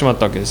壊れてしまっ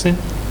たわけですね。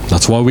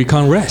 That's why we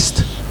can't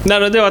rest. な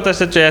ので私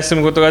たちは休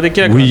むことができ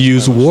なくな We っ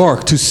てし use まいま work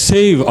to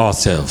save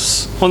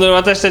ourselves. 本当に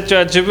私たち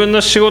は自分の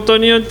仕事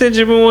によって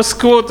自分を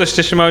救おうとし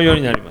てしまうよう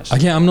になりました。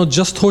 Again, I'm not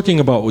just talking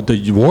about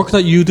the work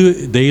that you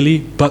do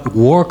daily, but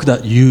work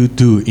that you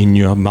do in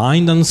your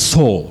mind and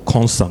soul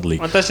constantly.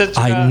 私たち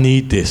が I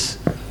need this.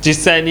 実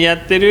際にや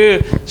って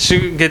る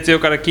月曜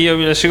から金曜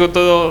日の仕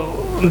事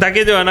だ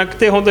けではなく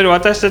て本当に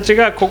私たち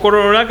が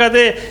心の中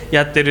で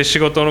やってる仕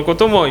事のこ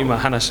とも今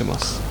話してま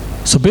す。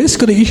 So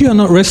basically, if you are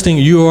not resting,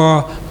 you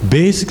are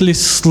basically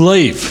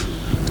slave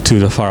to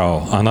the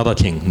Pharaoh, another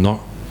king, not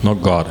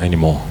God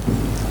anymore.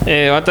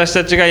 私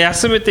たちが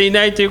休めてい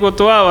ないというこ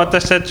とは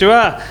私たち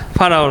はフ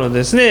ァラオの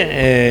です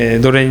ね、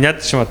奴隷になっ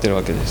てしまっている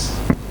わけです。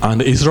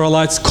 And the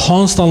Israelites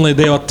constantly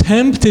they were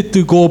tempted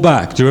to go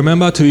back. Do you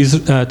remember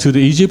to the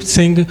Egypt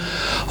saying,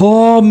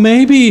 "Oh,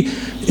 maybe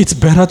it's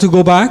better to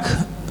go back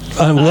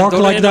and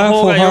work like that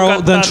for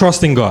Pharaoh than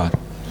trusting God."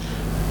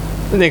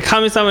 で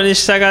神様に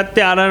従っ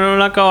て荒野の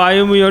中を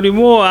歩むより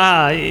も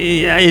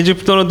エジ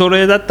プトの奴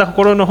隷だった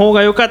頃の方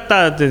が良かっ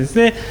たってです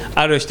ね、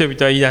ある人々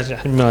は言い出し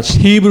ました。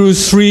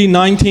 Hebrews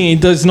 3:19,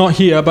 it does not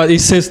here, but it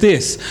says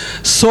this.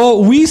 So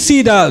we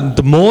see that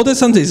the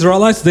Moses and the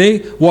Israelites,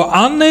 they were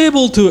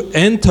unable to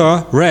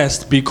enter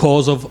rest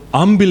because of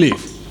unbelief,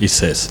 it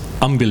says.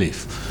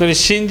 Unbelief. 本当に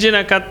信じ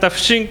なかった不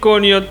信仰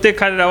によって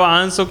彼らは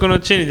安息の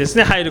地にです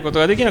ね入ること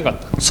ができなかっ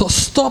た。 So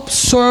stop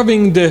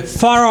serving the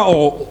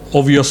Pharaoh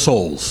of your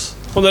souls.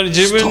 本当に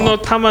自分の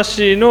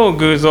魂の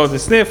偶像で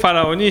すね、ファ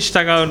ラオに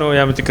従うのを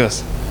やめてくだ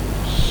さ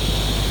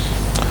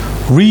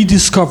い。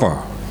 Rediscover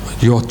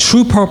your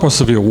true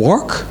purpose of your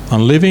work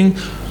and living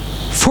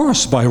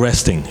first by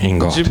resting in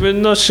自 God.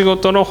 分の仕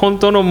事の本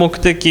当の目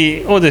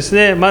的をです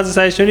ね、まず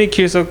最初に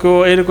休息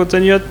を得ること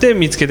によって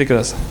見つけてく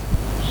ださい。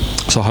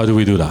 So how do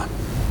we do that?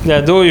 じゃ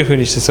あどういうふう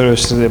にしてそれを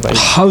すればいい？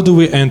 How do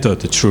we enter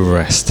the true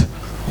rest?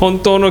 本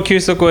当の休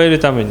息を得る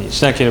ために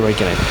しなければい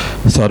けない。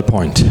 Third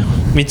point.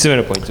 3つ目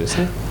のポイントです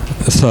ね。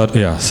Third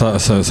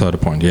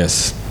point,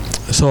 yes.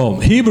 So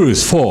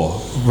Hebrews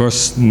 4,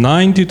 verse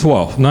 9 to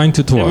 12. 9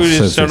 to 12ヘブル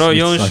says 書の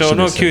this. 4 It 章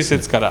の actually 9 says this.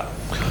 節から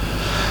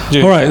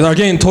All right,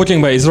 again talking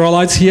about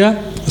Israelites here.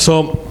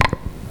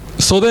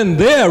 So then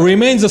there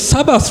remains a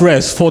Sabbath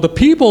rest for the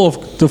people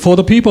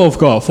of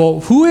God. For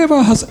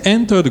whoever has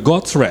entered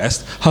God's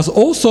rest has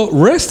also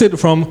rested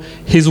from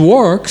his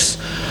works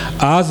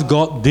as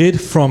God did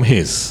from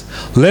his.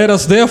 Let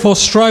us therefore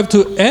strive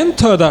to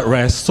enter that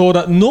rest so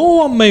that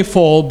no one may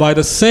fall by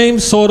the same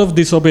sort of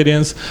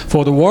disobedience.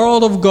 For the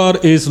word of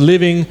God is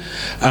living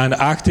and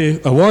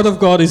active. A word of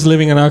God is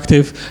living and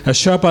active,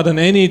 sharper than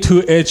any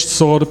two-edged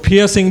sword,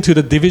 piercing to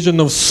the division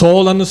of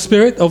soul and the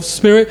spirit,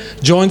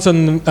 joints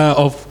and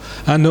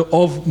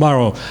of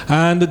marrow,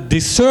 and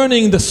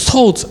discerning the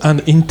thoughts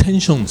and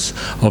intentions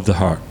of the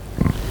heart.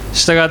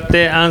 したがっ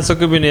て安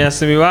息日の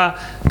休みは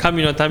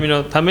神の民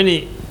のため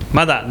に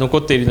まだ残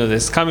っているので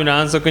す。神の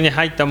安息に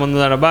入ったもの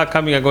ならば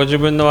神がご自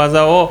分の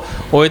技を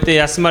終えて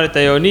休まれ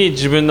たように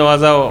自分の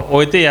技を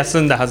終えて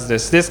休んだはずで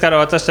す。ですから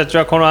私たち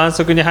はこの安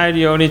息に入る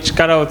ように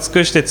力を尽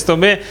くして努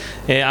め、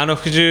あの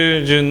不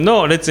従順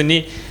の列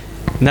に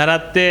倣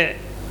っ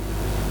て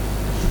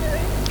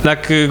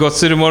落語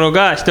する者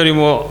が一人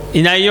も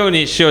いないよう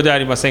にしようではあ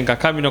りませんか。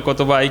神の言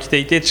葉は生きて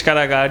いて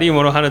力があり、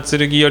物刃の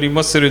剣より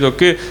も鋭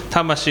く、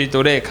魂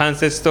と霊、関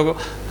節と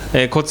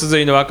骨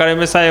髄の分かれ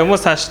目さえも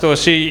差し通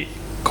し、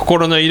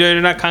心のいろい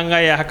ろな考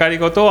えや計り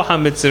ごとを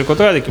判別するこ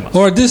とができます。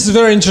Alright, this is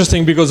very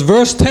interesting because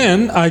verse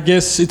 10, I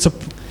guess it's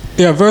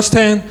verse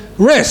 10,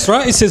 rest,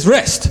 right? It says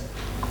rest.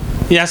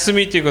 休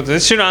みということで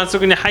主の安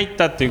息に入っ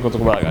たという言葉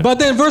がある。 But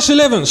then verse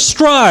 11,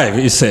 strive,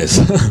 it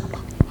says.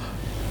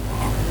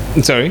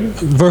 Sorry?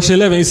 Verse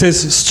 11, it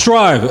says,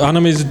 strive.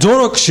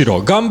 努力し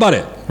ろ、頑張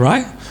れ、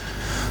right?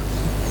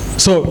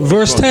 So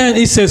verse 10,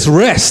 it says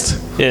rest,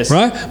 Yes.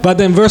 right? But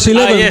then verse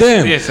 11, yes,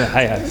 then yes,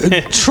 はいはい。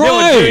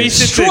try, 節で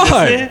す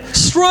ね。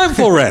 strive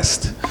for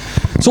rest.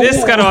 So, で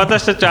すから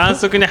私たちは安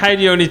息に入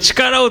るように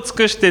力を尽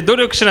くして努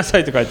力しなさ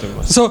いと書いており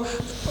ます。 so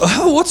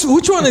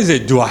which one is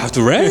it? Do I have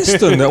to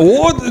rest? And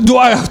what do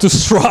I have to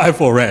strive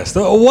for rest?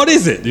 What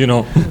is it, you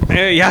know?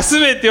 休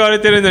めって言われ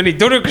てるのに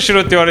努力しろ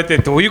って言われて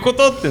どういうこ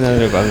とってな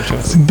るかもしれ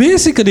ません。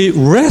 Basically,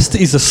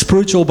 rest is a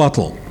spiritual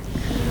battle.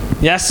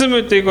 休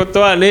むというこ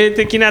とは霊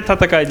的な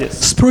戦いで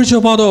す。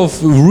 Spiritual battle of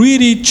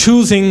really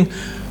choosing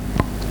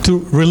to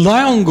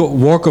rely on the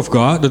work of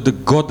God,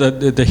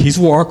 His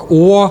work,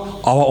 or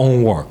our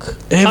own work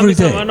神 every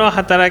様 day. の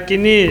働き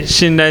に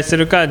信頼す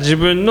るか自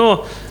分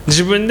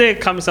で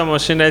神様を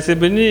信頼する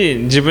分に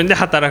自分で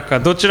働くか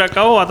どちら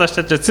かを私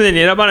たちは常に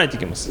選ばないとい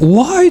けません。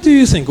 Why do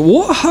you think?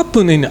 What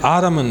happened in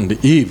Adam and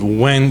Eve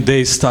when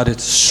they started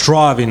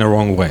striving the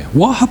wrong way?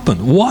 What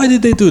happened? Why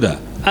did they do that?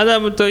 ア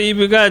ダムとイ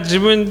ブが自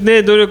分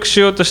で努力し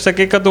ようとした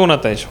結果どうな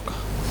ったでしょうか。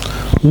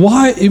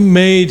 Why it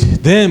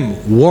made them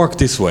work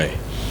this way?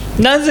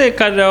 なぜ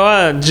彼ら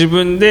は自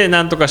分で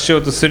何とかしよ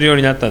うとするよう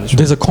になったんでしょう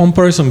か。 There's a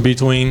comparison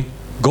between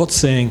God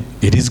saying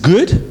it is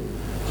good,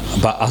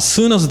 but as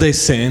soon as they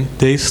sin,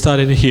 they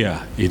started here.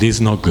 It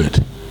is not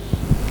good.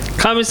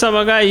 神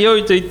様が良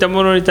いと言った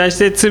ものに対し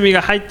て罪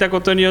が入った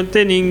ことによっ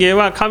て人間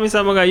は神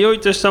様が良い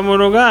としたも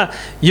のが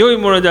良い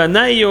ものでは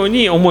ないよう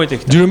に思えて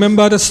きた。 Do you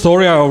remember the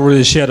story I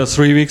already shared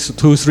 3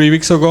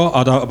 weeks ago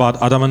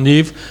about Adam and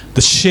Eve?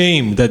 The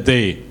shame that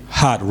they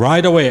had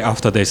right away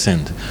after they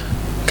sinned.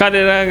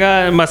 彼ら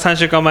が、3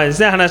週間前で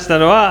すね話した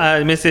の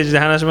はメッセージで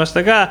話しまし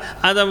たが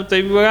アダムと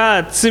イブ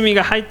が罪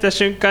が入った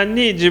瞬間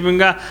に自分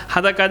が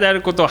裸であ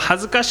ることを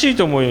恥ずかしい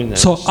と思うようにな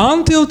る。 So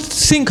until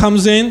sin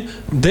comes in,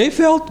 they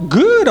felt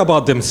good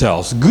about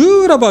themselves,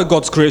 good about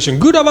God's creation,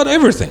 good about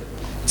everything.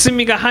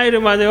 罪が入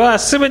るまでは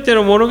全て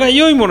のものが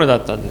良いものだ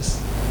ったんで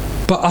す。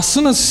 But as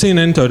soon as sin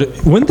entered,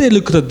 when they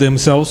looked at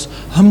themselves,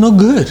 I'm not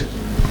good.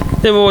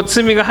 でも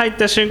罪が入っ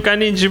た瞬間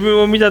に自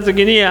分を見たと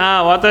きに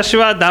私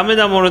はダメ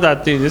なものだ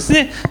っていうです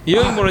ね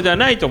良いものでは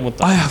ないと思っ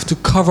た。 I have to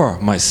cover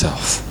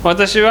myself.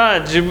 私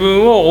は自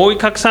分を覆い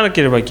隠さな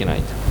ければいけな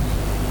い。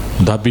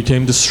 That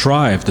became the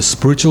strive, the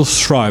spiritual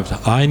strive.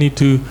 I need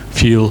to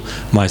feel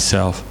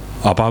myself,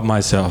 about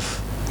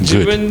myself, 自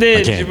good 分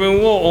で自 again.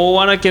 分を覆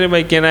わなければ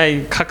いけな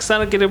い隠さ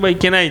なければい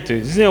けないとい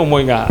うですね思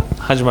いが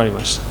始まり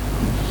ました。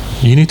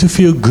 You need to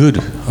feel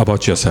good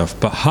about yourself,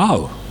 but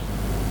how?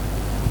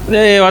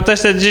 で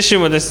私たち自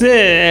身もです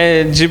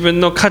ね、自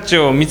分の価値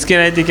を見つけ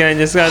ないといけないん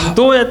ですが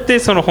どうやって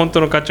その本当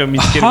の価値を見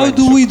つければいい How ん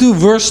でしょ do う we do?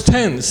 Verse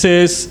 10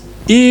 says,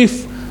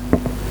 if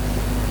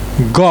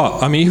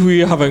we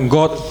haven't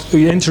got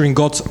entering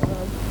God's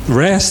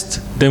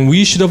rest, then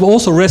we should have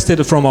also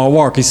rested from our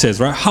work, he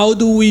says, right? How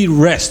do we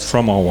rest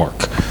from our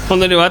work? 本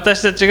当に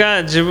私たち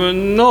が自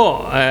分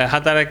の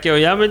働きを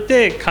やめ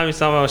て神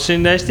様を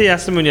信頼して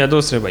休むにはど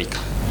うすればいいか。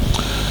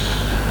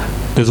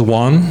 There's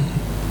one,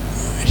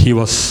 he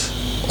was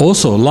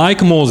also,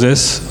 like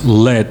Moses,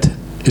 led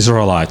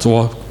Israelites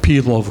or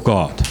people of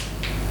God.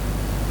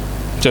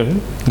 じゃあ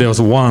There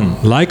was one,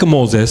 like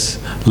Moses,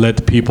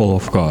 led people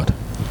of God.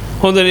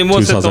 本当にモ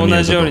ーセと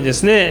同じようにで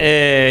す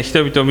ね、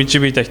人々を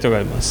導いた人が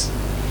います。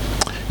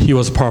 He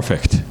was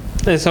perfect.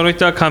 でその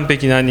人は完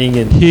璧な人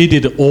間で He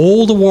did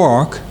all the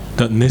work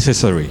that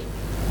necessary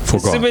for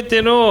す God. べ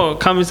ての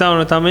神様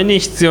のために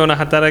必要な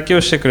働き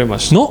をしてくれま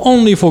した。 Not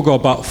only for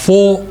God, but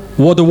for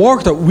what the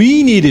work that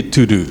we needed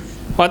to do.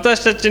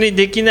 私たちに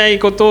できない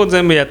ことを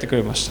全部やってく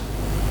れまし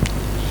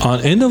た。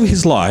 At the end of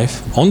his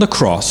life, on the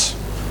cross,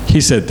 he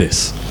said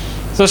this.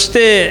 そし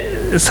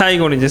て最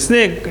後にです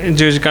ね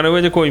十字架の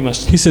上でこう言いま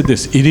した。 He said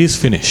this, it is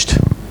finished.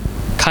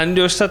 完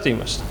了したと言い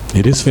ました。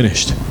 It is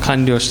finished.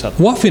 完了した。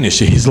 What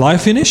finished? His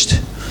life finished?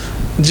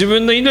 自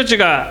分の命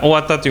が終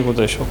わったというこ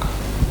とでしょうか。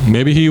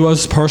 Maybe he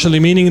was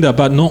partially meaning that,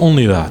 but not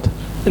only that.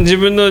 自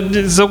分の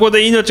そこ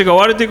で命が終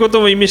わるというこ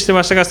とも意味して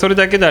ましたがそれ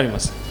だけではありま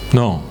せん。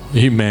 No,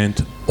 it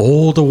meant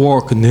all the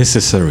work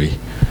necessary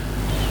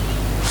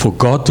for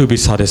God to be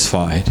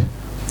satisfied,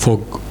 for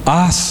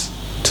us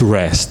to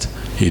rest,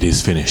 it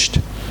is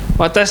finished.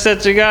 私た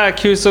ちが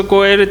休息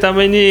を得るた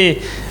めに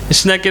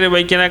しなければ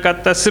いけなか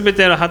ったすべ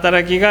ての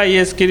働きがイ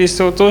エス・キリス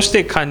トを通し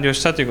て完了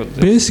したというこ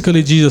とです。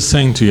 Basically, Jesus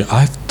saying to you,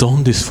 I've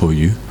done this for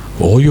you,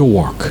 all your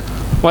work.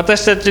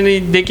 私たち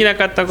にできな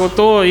かったこ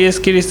とをイエ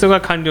ス・キリスト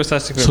が完了さ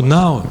せてくれ So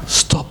ま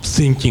す。 now, stop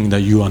thinking that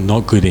you are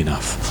not good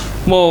enough.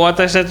 もう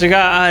私たち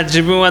が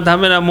自分はダ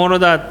メなもの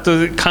だと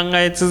考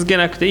え続け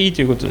なくていい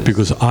ということです。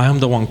 Because I am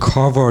the one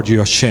covered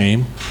your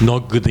shame,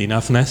 not good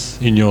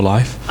enoughness in your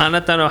life. あ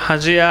なたの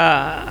恥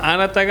やあ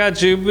なたが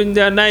十分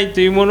ではないと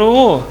いうもの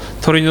を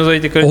取り除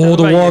いてくれた All の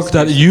the がイエ work ス・キ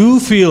リ that スト。 you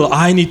feel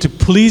I need to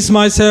please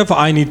myself,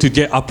 I need to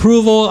get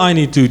approval, I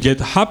need to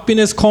get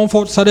happiness,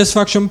 comfort,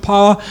 satisfaction,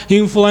 power,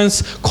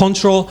 influence,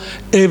 control,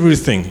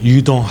 everything.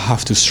 You don't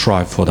have to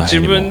strive for that 自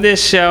分 anymore. で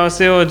幸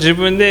せを、自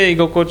分で居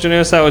心地の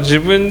良さを、自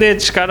分で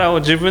力を、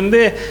自分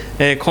で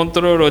コン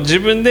トロールを、自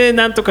分で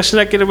何とかし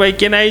なければい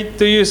けない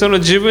という、その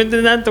自分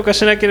で何とか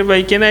しなければ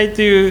いけない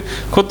という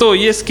ことを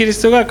イエス・キリ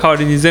ストが代わ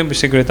りに全部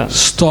してくれたんで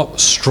す。 Stop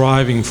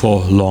striving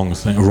for wrong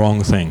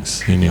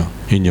things in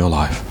your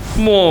life.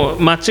 もう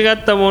間違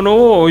ったもの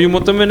を追い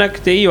求めなく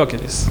ていいわけ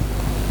です。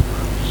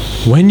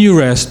 When you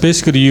rest,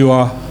 basically you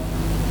are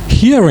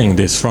hearing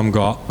this from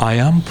God. I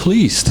am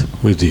pleased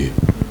with you.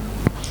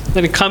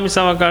 神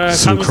様から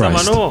Through 神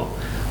様の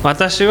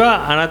私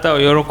はあなたを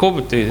喜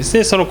ぶというです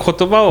ね、その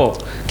言葉を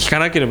聞か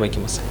なければいけ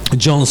ません。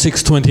 John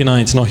 6:29,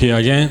 it's not here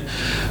again.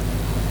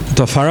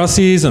 The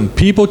Pharisees and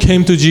people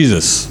came to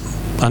Jesus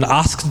and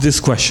asked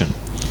this question.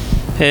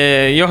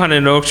 ヨハネ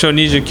の6章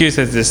29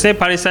節ですね、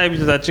パリサイ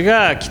人たち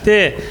が来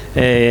て、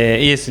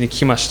イエスに聞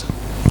きました。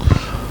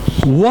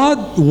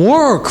 What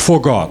work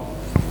for God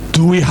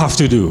do we have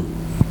to do?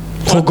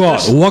 For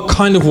God, what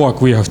kind of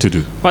work we have to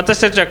do? 私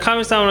たちは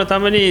神様のた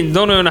めに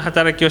どのような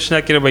働きをし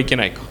なければいけ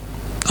ないか。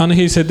 And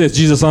he said this,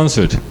 Jesus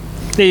answered,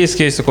 で、イエス・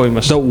キリストこう言い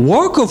まし The た。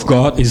 work of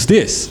God is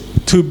this,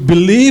 to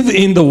believe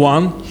in the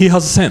one he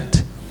has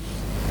sent.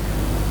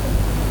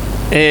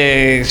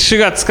 主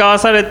が使わ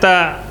され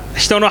た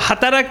人の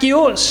働き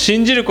を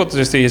信じること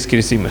ですとイエス・キ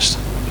リスト言いまし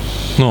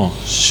た。No,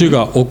 主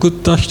が送っ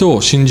た人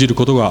を信じる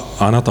ことが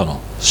あなたの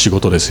仕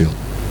事ですよ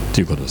と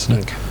いうことです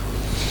ね。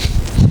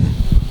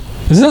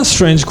Is that a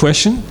strange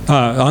question?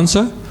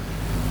 Answer?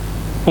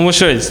 面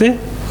白いですね。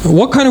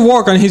What kind of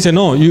work? And he said,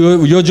 No,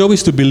 your job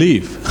is to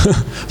believe.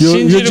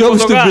 your job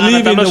is to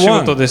believe in the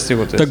one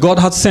that God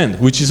had sent,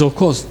 which is, of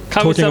course,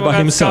 神 talking 様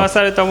about が使わ himself.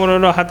 されたもの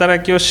の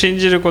働きを信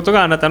じること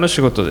があなたの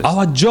仕事です。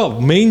 Our job,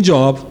 main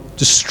job,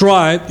 to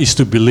strive is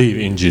to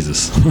believe in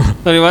Jesus.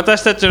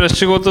 私たちの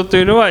仕事と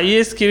いうのはイ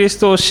エス・キリス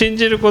トを信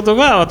じること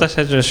が私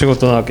たちの仕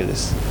事なわけで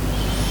す。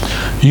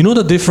 You know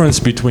the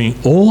difference between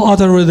all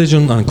other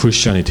religion and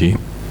Christianity?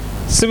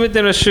 すべ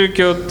ての宗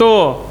教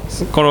と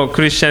この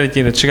クリスチャニ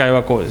ティの違い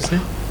はこうですね。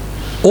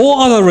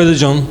All other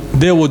religion,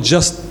 they will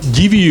just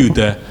give you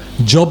the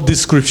job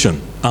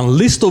description and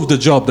list of the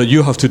job that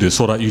you have to do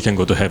so that you can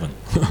go to heaven.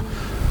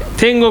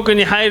 天国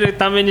に入る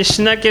ために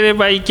しなけれ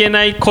ばいけ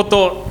ないこ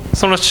と、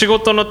その仕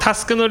事のタ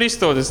スクのリス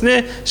トをです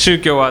ね、宗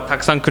教はた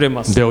くさんくれ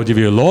ます。 They will give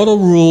you a lot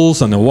of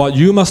rules and what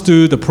you must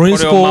do, the これを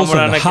principles 守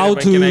ら and なけれ how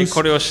ばいけない、 to,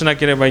 これをしな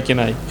ければいけ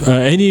ない。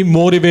 any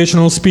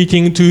motivational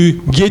speaking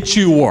to get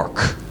you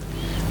work.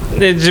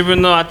 で、自分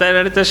の与え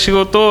られた仕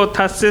事を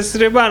達成す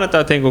ればあなた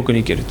は天国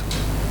に行けると。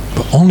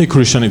 But only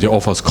Christianity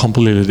offers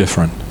completely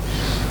different.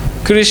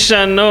 クリスチ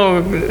ャン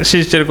の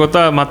信じていること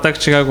は全く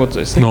違うこと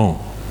ですね。 No,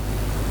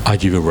 I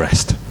give you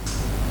rest.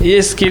 イ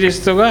エス・キリ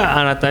ストが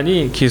あなた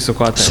に休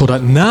息を与え So る。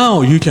 that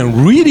now you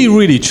can really,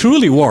 really,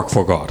 truly work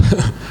for God.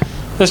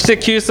 そして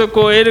休息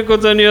を得るこ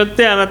とによっ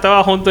てあなた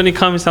は本当に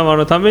神様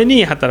のため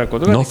に働くこ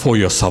とがで Not きる。 for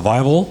your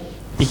survival,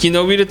 生き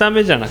延びるた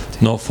めじゃなく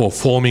て、 not for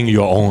forming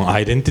your own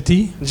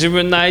identity, 自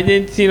分のアイデ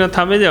ンティティの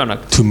ためではな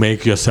くて、 to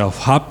make yourself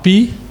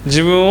happy.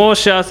 自分を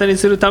幸せに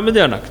するため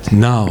ではなくて、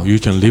 Now you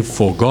can live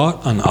for God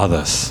and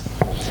others.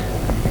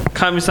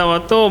 神様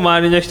と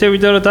周りの人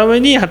々のため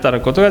に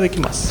働くことができ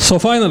ます。 So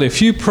finally, a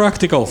few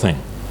practical things.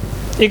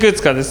 いく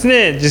つかです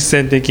ね、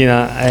実践的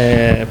な、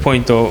ポイ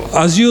ントを。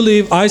 As you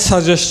live, I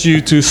suggest you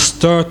to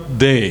start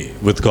day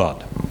with God.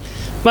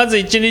 まず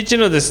一日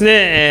のです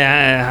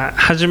ね、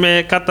始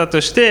め方と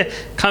して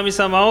神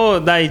様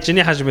を第一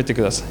に始めて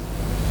ください。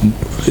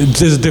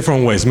There's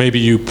different ways. Maybe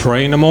you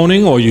pray in the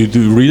morning, or you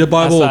do read the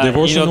Bible, or 朝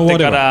devotion, 祈 or っ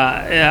てか whatever.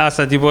 ら、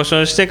朝ディボーシ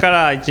ョンしてか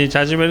ら一日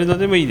始めるの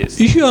でもいいで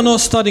す。 If you are not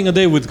starting a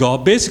day with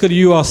God, basically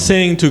you are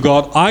saying to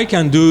God, I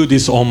can do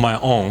this on my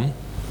own.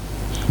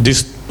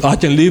 I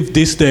can live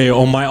this day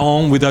on my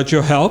own without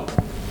your help.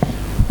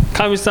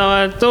 神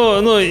様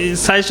との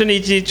最初に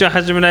一日を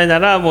始めないな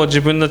ら、もう自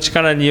分の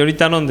力により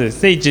頼んでで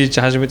すね、一日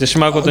始めてし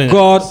まうことになり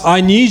ます。 God,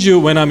 I need you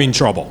when I'm in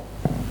trouble.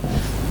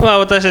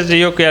 私たち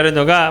よくやる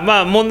のが、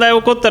問題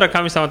起こったら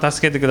神様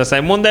助けてくださ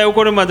い。問題起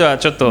こるまでは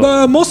ちょっと。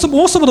 But most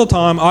of the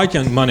time, I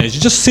can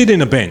manage. Just sit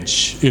in a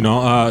bench, you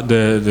know.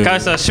 神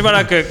様しば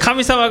らく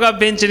神様が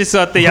ベンチに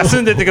座って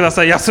休んでてくだ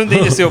さい。休んで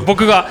いいですよ。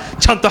僕が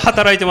ちゃんと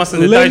働いてますん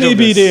で Let 大丈 me 夫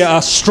be で the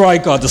す。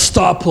 striker, the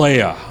star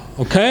player.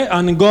 Okay?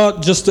 And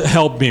God just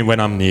help me when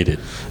I'm needed.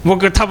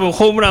 僕多分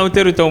ホームラン打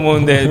てると思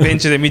うんでベン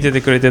チで見てて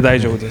くれて大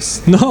丈夫で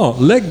す。 No,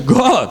 let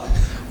God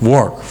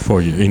work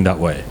for you in that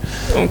way.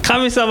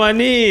 神様に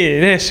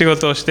ね仕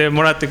事をして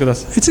もらってくだ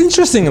さい。 It's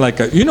interesting,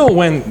 like you know,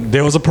 when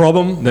there was a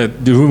problem that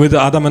with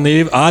Adam and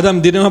Eve,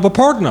 Adam didn't have a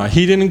partner.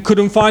 He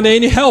couldn't find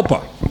any helper.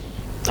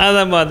 ア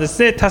ダムはで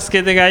すね助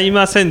け手がい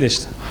ませんで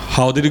した。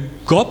 How did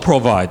God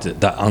provide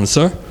that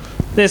answer?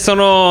 でそ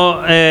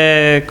の、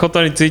こ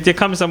とについて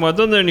神様は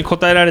どのように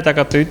答えられた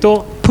かという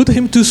と、 Put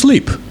him to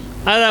sleep.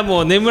 アダム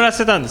を眠ら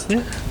せたんです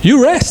ね。 You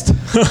rest.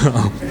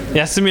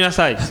 休みな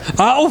さい。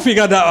 I'll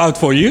figure that out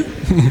for you.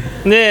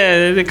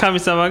 で神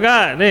様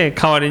が、ね、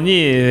代わり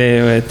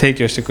に、提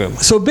供してくれま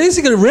す。 So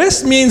basically,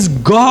 rest means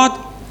God,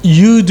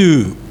 you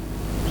do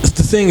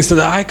the things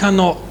that I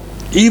cannot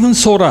even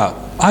sort out.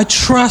 I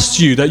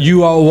trust you that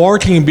you are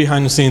working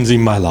behind the scenes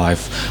in my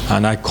life,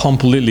 and I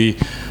completely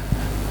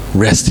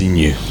rest in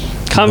you.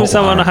 神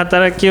様の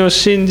働きを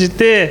信じ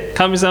て、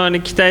神様に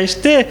期待し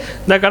て、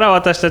だから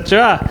私たち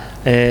は、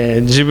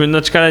自分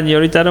の力によ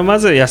りたるま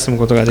ず休む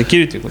ことができ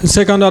るということ。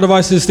 Second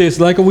advice is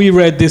this: like we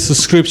read this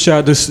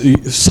scripture, this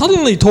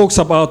suddenly talks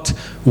about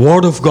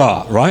Word of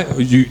God, right?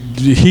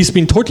 He's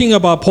been talking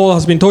about, Paul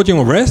has been talking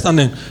about rest, and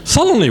then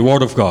suddenly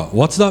Word of God.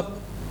 What's that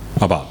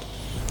about?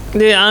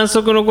 で安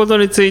息のこと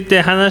につい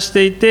て話し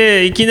てい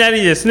て、いきな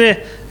りです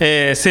ね、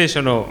聖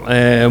書の、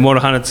モ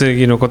ロハの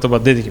剣の言葉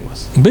出てきま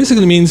す。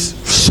 Basically means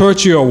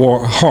search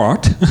your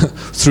heart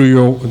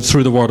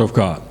through the Word of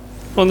God.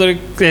 本当に、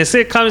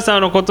神様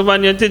の言葉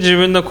によって自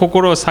分の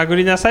心を探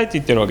りなさいと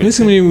言ってるわけで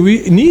す。 Basically,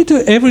 we need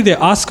to every day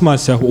ask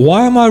myself,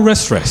 why am I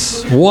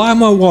restless? Why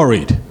am I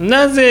worried?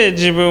 なぜ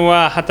自分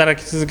は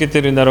働き続けて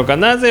いるんだろうか。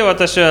なぜ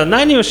私は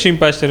何を心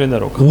配しているんだ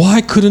ろうか。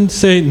 Why couldn't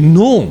say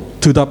no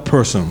to that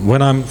person when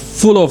I'm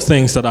full of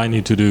things that I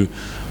need to do?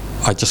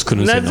 I just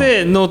couldn't な say no.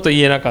 ぜノーと言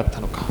えなかった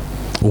のか。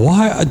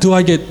 Why do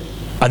I get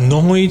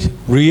annoyed,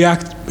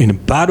 react in a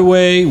bad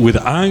way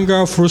with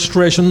anger,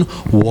 frustration?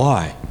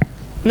 Why?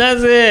 な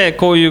ぜ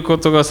こういうこ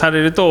とがさ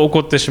れると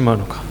怒ってしまう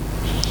のか。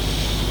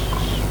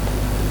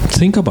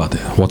 Think about it.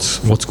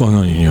 What's going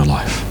on in your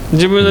life?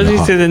 自分の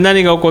人生で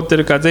何が起こってい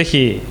るかぜ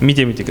ひ見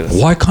てみてくださ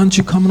い。 Why can't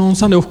you come on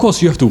Sunday? Of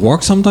course, you have to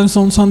work sometimes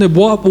on Sunday.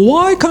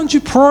 Why can't you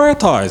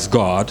prioritize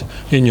God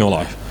in your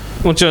life?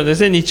 もちろんで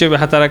すね、日曜日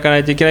働かな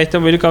いといけない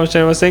人もいるかもし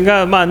れません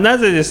が、な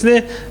ぜです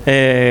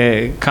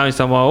ね、神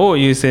様を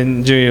優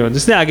先順位をで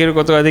すね、上げる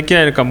ことができ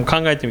ないのかも考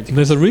えてみてく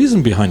ださい。 There's a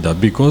reason behind that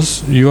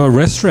because you are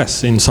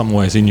restless in some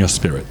ways in your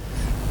spirit.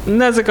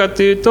 なぜか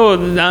というと、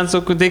安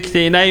息でき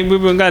ていない部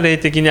分が霊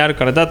的にある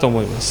からだと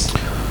思います。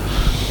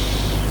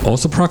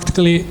 Also,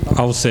 practically,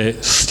 I would say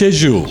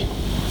schedule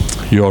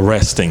your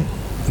resting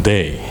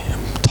day,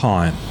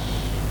 time,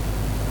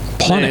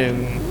 plan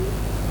it.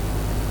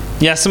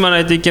 休まな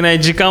いといけない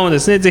時間をで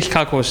すね、ぜひ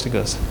確保してく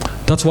ださい。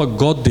 That's what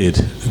God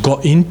did. God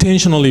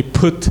intentionally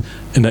put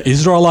in the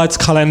Israelites'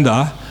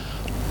 calendar,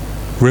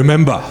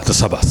 remember the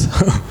Sabbath.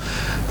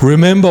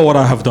 Remember what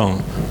I have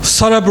done.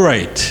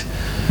 Celebrate.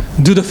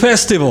 Do the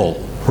festival.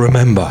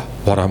 Remember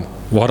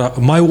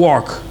my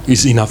work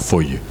is enough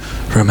for you.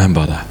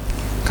 Remember that.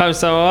 神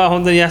様は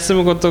本当に休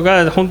むこと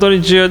が本当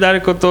に重要であ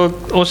ること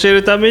を教え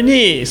るため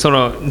に、そ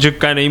の10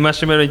回の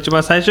戒めの一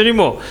番最初に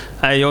も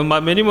4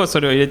番目にもそ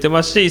れを入れて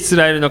ますし、イス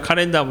ラエルのカ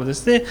レンダーもで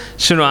すね、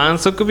主の安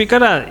息日か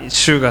ら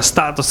週がス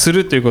タートす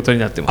るということに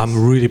なっています。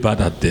 I'm really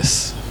bad at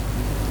this.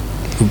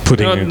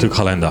 Putting into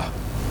calendar.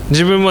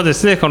 自分もで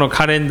すね、この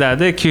カレンダー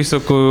で休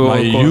息を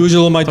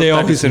My day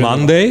off is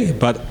Monday,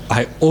 but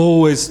I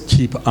always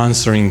keep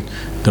answering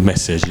the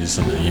messages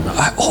and the email.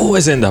 I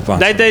always end up answering.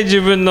 大体自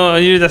分の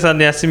ゆうたさん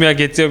の休みは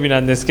月曜日な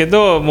んですけ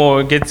ど、も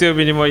う月曜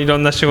日にもいろ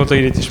んな仕事を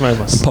入れてしまい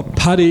ます。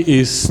 Patty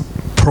is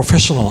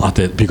professional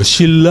at it because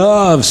she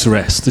loves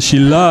rest. She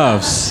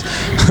loves.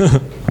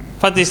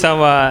 パティさん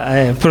は、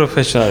プロフェ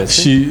ッショナルで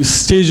すね。 She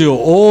schedule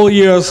all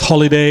year's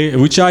holiday,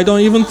 which I don't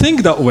even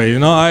think that way. You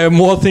know, I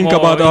more think も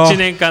う about. 1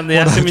年間の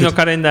休みの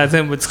カレンダー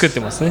全部作っ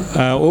てますね。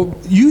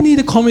You need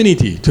a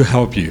community to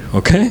help you.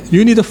 Okay,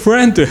 you need a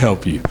friend to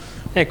help you.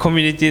 コ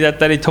ミュニティだっ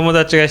たり友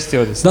達が必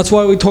要です。 That's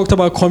why we talked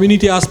about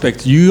community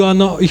aspect. If you are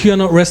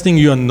not resting,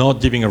 you are not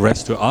giving a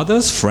rest to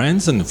others,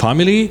 friends and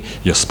family,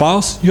 your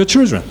spouse, your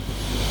children.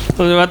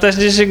 私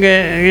自身が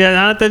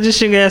あなた自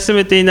身が休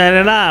めていない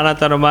なら、あな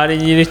たの周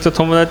りにいる人、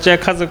友達や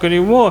家族に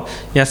も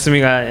休み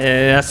が得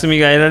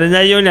られ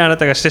ないようにあな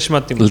たがしてしま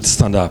っています。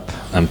 Let's stand up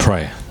and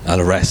pray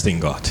and rest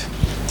in God.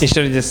 一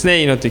緒にです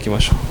ね、祈っていき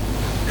ましょう。